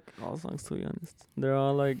like all songs, to be honest. They're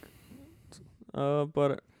all like,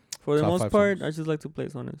 but for the Top most 5 part, songs. I just like to play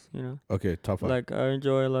songs. You know. Okay, top 5. Like I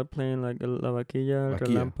enjoy like playing like La Vaquilla,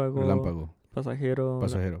 Relámpago. Pasajero,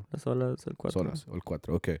 Pasajero. Las Olas, El Cuatro. Solas. El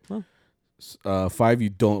Cuatro. Okay. Oh. 5 you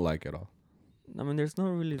don't like at all. I mean, there's no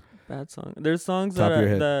really bad song. There's songs Top of your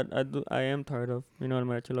head. that I am tired of. You know, El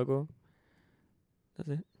Mariachi Loco. That's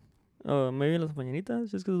it. Oh, maybe Las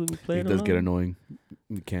Mañanitas, just because we play it. It does get annoying.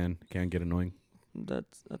 It can get annoying. I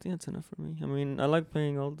think that's enough for me. I mean, I like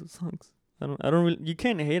playing all the songs. I don't really. You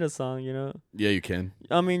can't hate a song, you know. Yeah, you can.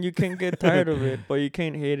 I mean, you can get tired of it, but you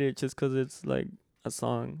can't hate it just because it's like a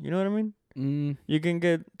song. You know what I mean? You can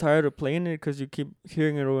get tired of playing it because you keep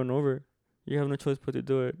hearing it over and over. You have no choice but to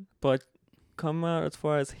do it. But come out as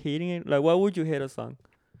far as hating it, like why would you hate a song?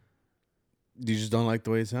 You just don't like the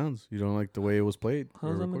way it sounds. You don't like the way it was played. How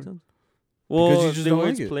does that make recorded. sense? Well, you just the don't way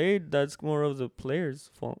like it's it. played, that's more of the player's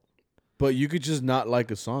fault. But you could just not like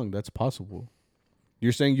a song. That's possible.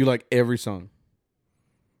 You're saying you like every song.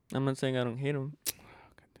 I'm not saying I don't hate them.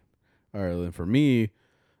 All right, then for me,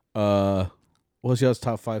 what's y'all's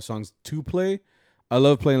top 5 songs to play? I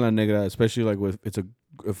love playing La Negra, especially like with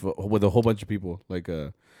with a whole bunch of people, like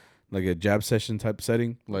a jab session type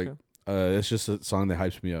setting. Like it's just a song that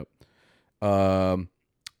hypes me up.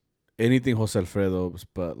 Anything Jose Alfredo,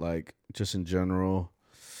 but like just in general,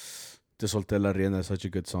 Te Solté la Rienda is such a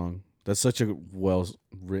good song. That's such a well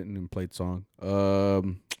written and played song.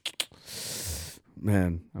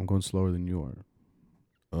 Man, I'm going slower than you are.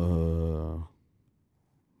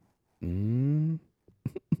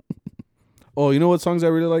 Oh, you know what songs I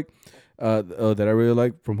really like? That I really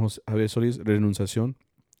like from Javier Solís, Renunciación.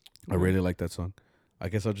 I really like that song. I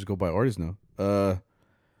guess I'll just go by artist now.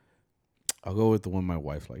 I'll go with the one my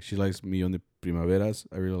wife likes. She likes Millón de Primaveras.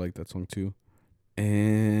 I really like that song too.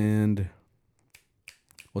 And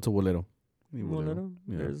what's a bolero? Bolero?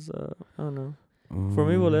 Yeah. There's I don't know. For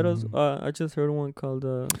me, boleros. I just heard one called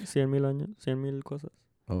Cien Mil Cosas.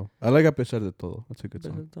 Oh, I like A Pesar de Todo. That's a good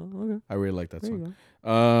song. Okay. I really like that There song. you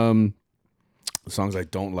go. Songs I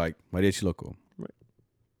don't like. Mariachi Loco. Right.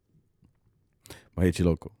 Mariachi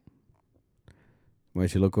Loco.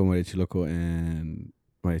 Mariachi Loco, Mariachi Loco, and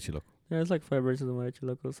Mariachi Loco. Yeah, it's like 5 versions of Mariachi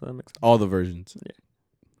Loco, so that makes sense. All the versions. Yeah.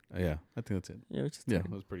 Yeah, I think that's it. Yeah, which is Yeah, that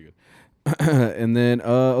was pretty good. And then,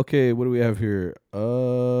 okay, what do we have here?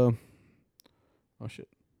 Oh shit.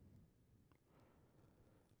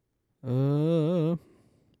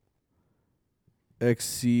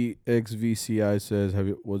 XVCI says,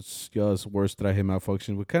 what's y'all's worst traje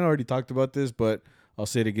malfunction? We kind of already talked about this, but I'll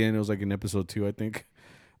say it again. It was like in episode 2, I think.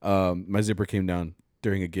 My zipper came down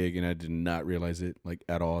during a gig, and I did not realize it like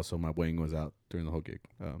at all. So my wing was out during the whole gig.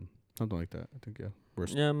 Something like that. I think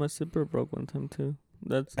worst. Yeah, my zipper broke one time too.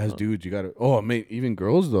 That's As dudes, you gotta. Oh, mate, even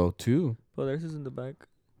girls though too. But theirs is in the back.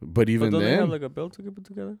 But even don't then, they have like a belt to keep it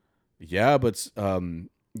together? yeah, but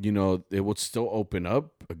you know, it would still open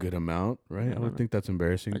up a good amount, right? I don't think that's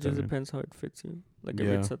embarrassing. It just depends how it fits you. Like if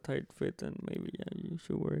it's a tight fit, then maybe you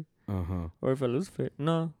should worry. Or if a loose fit,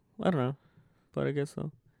 no, I don't know, but I guess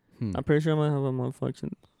so. I'm pretty sure I might have a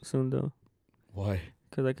malfunction soon though, Why?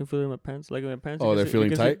 cause I can feel it in my pants. Like in my pants. Oh, you can they're see,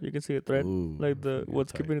 feeling you can tight? See, you can see a thread, Ooh, like the feeling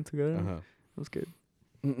what's tight. keeping it together. Uh-huh. I'm scared.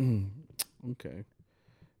 Okay.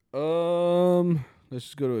 Let's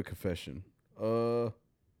just go to a confession.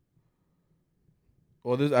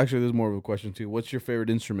 Well, there's more of a question too. What's your favorite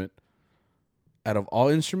instrument? Out of all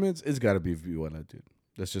instruments, it's got to be vihuela, dude.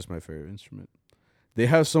 That's just my favorite instrument. They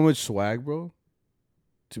have so much swag, bro.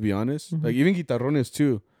 To be honest, Mhm. like even guitarrones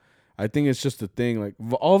too. I think it's just a thing. Like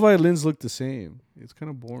all violins look the same. It's kind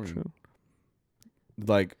of boring. True.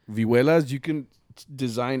 Like vihuelas, you can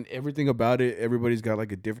design everything about it. Everybody's got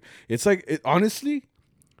like a different. It's like honestly,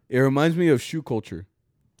 it reminds me of shoe culture.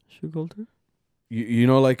 Shoe culture. You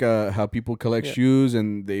know like how people collect Yeah. shoes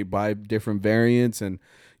and they buy different variants and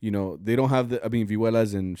they don't have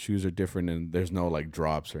vihuelas and shoes are different and there's no like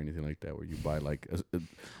drops or anything like that where you buy like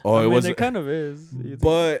I mean, it kind of is.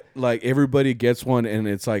 but like everybody gets one and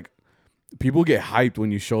it's like people get hyped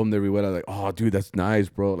when you show them the vihuela like, oh dude, that's nice,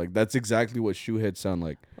 bro. Like that's exactly what shoe heads sound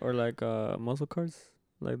like. Or like muscle cars,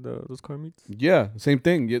 like those car meets. Yeah, same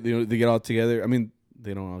thing. They get all together. I mean,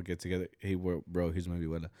 they don't all get together. Hey, bro, here's my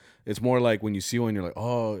vihuela. It's more like when you see one, you're like,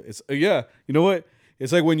 oh, it's yeah. You know what?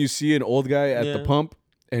 It's like when you see an old guy at the Yeah. pump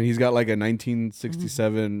and he's got like a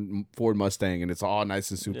 1967 Ford Mustang and it's all nice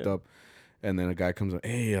and souped Yeah. up, and then a guy comes up,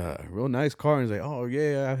 hey, real nice car, and he's like, oh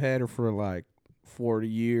yeah, I've had her for like 40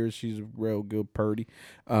 years. She's a real good purdy.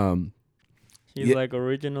 He's Yeah. like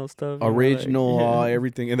original stuff. you know, Original, like,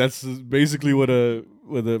 everything, and that's basically what a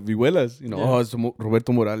vihuelas. Yeah. Oh, it's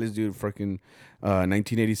Roberto Morales, dude. Freaking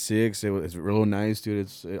 1986. It's real nice, dude.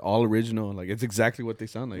 It's all original. Like it's exactly what they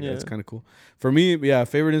sound like. Yeah. It's kind of cool. For me, yeah,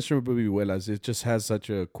 favorite instrument would be vihuelas. It just has such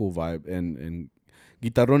a cool vibe, and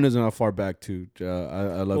guitarrones are not far back too. I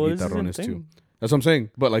love Well, it's the same guitarrones too. thing. That's what I'm saying.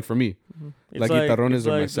 But like for me, Mhm. Like, guitarrones it's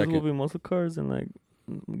are my like, second. This will be muscle cars and like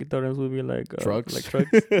guitarrones will be like Trucks. Like trucks.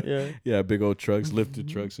 Yeah. yeah, big old trucks, lifted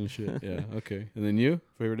trucks and shit. Yeah, okay. And then you,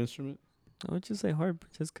 favorite instrument? I would just say harp,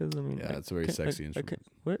 just because I mean. Yeah, I it's a very can- sexy I instrument. can,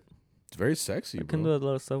 what? It's very sexy, I bro. can do a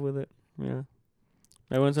lot of stuff with it. Yeah.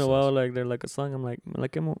 Like once in a Sounds- while, like they're like a song. I'm like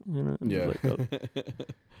emo, you know. and just Yeah. Like,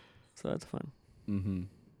 so that's fun. mm-hmm.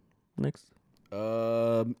 Next.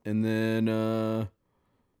 And then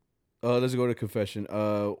let's go to confession.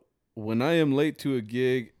 When I am late to a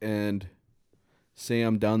gig and say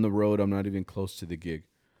I'm down the road, I'm not even close to the gig.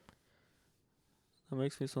 That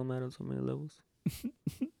makes me so mad on so many levels.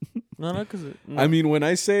 No, not because. I mean, when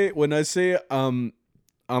I say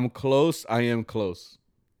I'm close, I am close.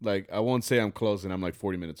 Like I won't say I'm close and I'm like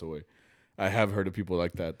 40 minutes away. I have heard of people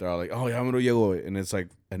like that. They're all like, "Oh, ya me lo llego," and it's like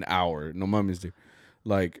an hour. No mames, dude.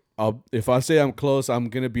 Like if I say I'm close, I'm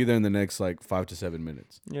gonna be there in the next like 5 to 7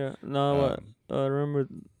 minutes. Yeah. No. Um, I remember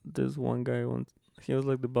this one guy once. He was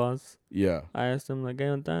like the boss. Yeah. I asked him like,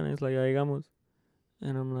 "¿Qué tan?" He's like, "Ya llegamos."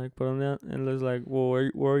 And I'm like, "Por dónde?" And he's like, "Well,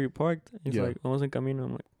 where are you parked?" He's Yeah. like, "Vamos en camino."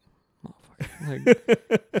 I'm like,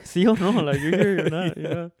 "Motherfucker." Like, see or no? Like you're here or not? You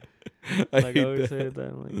know? I Like I hate always that. say that.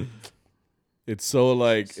 I'm like, It's so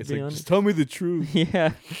like Just it's be like honest. just tell me the truth.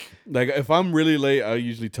 yeah. Like if I'm really late, I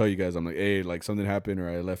usually tell you guys. I'm like, hey, like something happened or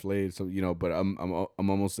I left late, so but I'm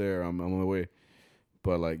almost there. I'm on my way.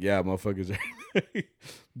 But like, yeah, motherfuckers are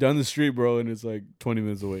down the street, bro, and it's like 20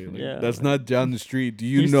 minutes away. Like, Yeah, that's man. not down the street. Do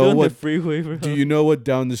You're you still know on what? the freeway, bro. Do you know what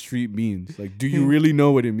down the street means? Like, do you really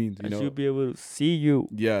know what it means? I You know? should be able to see you.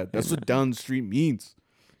 Yeah, that's Yeah, what down the street means.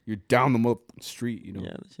 You're down the street. You know.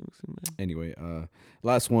 Yeah, that shit makes me mad. Anyway,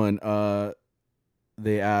 last one.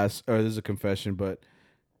 They asked, or this is a confession, but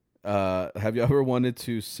have you ever wanted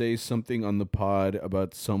to say something on the pod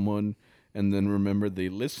about someone and then remember they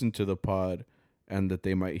listened to the pod and that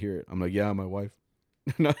they might hear it? I'm like, yeah, my wife.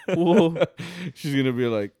 Whoa. She's gonna be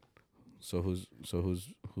like, who's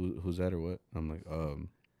that or what? I'm like,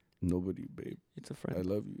 nobody, babe. It's a I friend.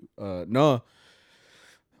 love you. No.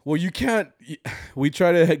 Well, you can't. We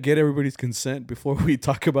try to get everybody's consent before we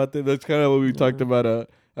talk about that. That's kind of what we talked Yeah. about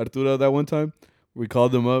Arturo that one time. We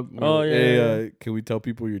called him up. Oh, Like, yeah, hey, yeah. can we tell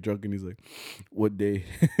people you're drunk? And he's like, what day?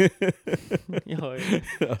 Oh, yeah.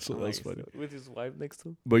 That's Oh, that's nice. funny. With his wife next to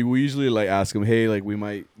him. But we usually like ask him, hey, like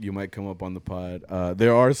you might come up on the pod.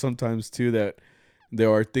 There are sometimes too that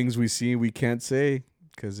there are things we see we can't say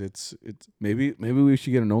because it's maybe we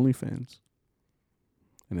should get an OnlyFans.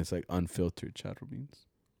 And it's like unfiltered chattel beans.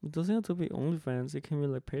 It doesn't have to be OnlyFans. It can be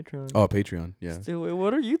like Patreon. Oh, Patreon, yeah. Still, wait,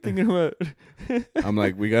 what are you thinking about? I'm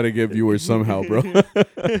like, we gotta get viewers somehow, bro.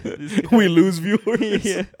 This We guy. lose viewers.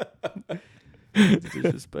 Yeah. That's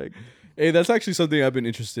disrespect. Hey, that's actually something I've been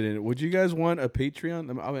interested in. Would you guys want a Patreon?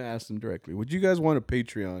 I'm gonna ask them directly. Would you guys want a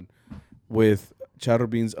Patreon with Chattel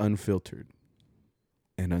Beans unfiltered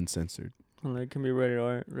and uncensored? And like can be rated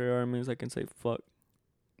R. Rated R means I can say fuck.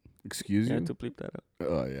 Excuse You you? have to bleep that out.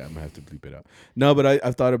 Oh yeah, I'm gonna have to bleep it out. No, but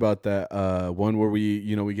I've thought about that. One where we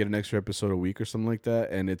get an extra episode a week or something like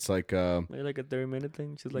that, and it's like Maybe like a 30-minute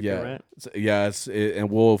thing, just like yeah, a rant. and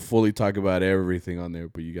we'll fully talk about everything on there,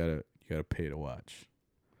 but you gotta pay to watch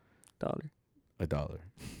 $1.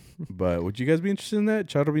 But would you guys be interested in that?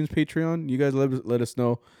 Chowder Beans Patreon? You guys let us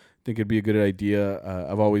know. Think it'd be a good idea.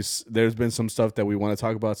 There's been some stuff that we want to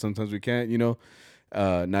talk about. Sometimes we can't.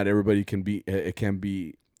 Not everybody can be. It can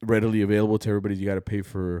be readily available to everybody. You got to pay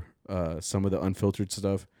for some of the unfiltered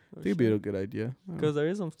stuff. I think it'd be a good idea. Because there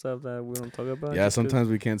is some stuff that we don't talk about. Yeah, sometimes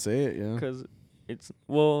we can't say it. Yeah. Because it's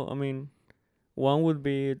one would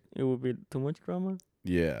be it would be too much drama,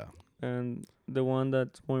 Yeah. and the one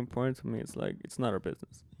that's more important to me is like it's not our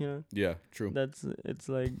business. Yeah. True. It's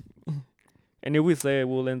like, and if we say it,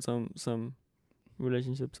 we'll end some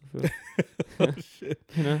relationships. I feel. Oh shit.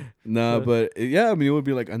 Nah, So- but yeah, I mean, it would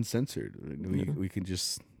be like uncensored. Yeah. We can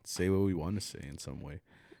just say what we want to say in some way.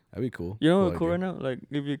 That'd be cool. You know Cool what's cool idea. right now? Like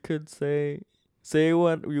if you could say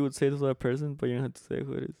what you would say to that person, but you don't have to say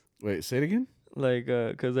who it is. Wait, say it again. Like,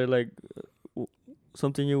 'cause they're like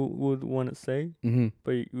something you would want to say, Mm-hmm.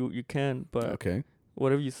 but you can. But Okay.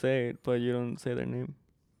 what if you say it, but you don't say their name?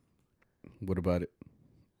 What about it?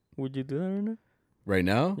 Would you do that right now? Right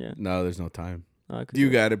now? Yeah. No, there's no time. I could You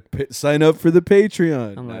do it. gotta sign up for the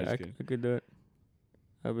Patreon. I'm Nah, like, just I kidding. could do it.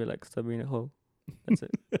 I'll be like, stop being a hoe. That's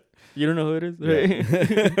it. You don't know who it is,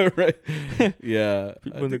 Yeah. right? Right. Yeah.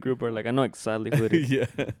 People in the group are like, I know exactly who it is. Yeah.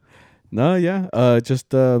 No, yeah.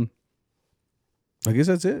 Just I guess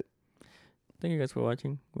that's it. Thank you guys for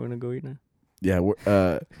watching. We're gonna go eat now. Yeah, we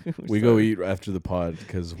We're go starving. eat after the pod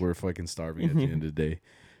because we're fucking starving at the end of the day.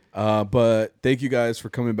 But thank you guys for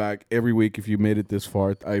coming back every week. If you made it this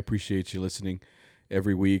far, I appreciate you listening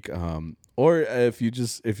every week. Or if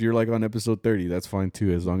you're like on episode 30, that's fine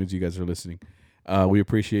too, as long as you guys are listening. We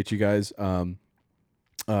appreciate you guys.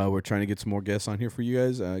 We're trying to get some more guests on here for you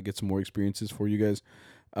guys. Get some more experiences for you guys.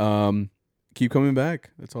 Keep coming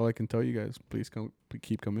back. That's all I can tell you guys. Please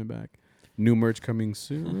keep coming back. New merch coming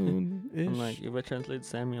soon. I'm like, if I translate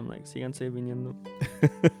Sammy, I'm like, síganse viniendo.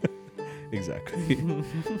 Exactly.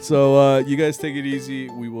 So you guys take it easy.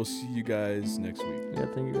 We will see you guys next week. Yeah,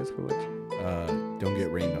 thank you guys for watching. Don't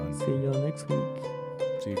get rained on. See y'all next week.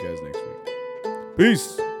 See you guys next week.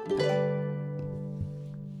 Peace.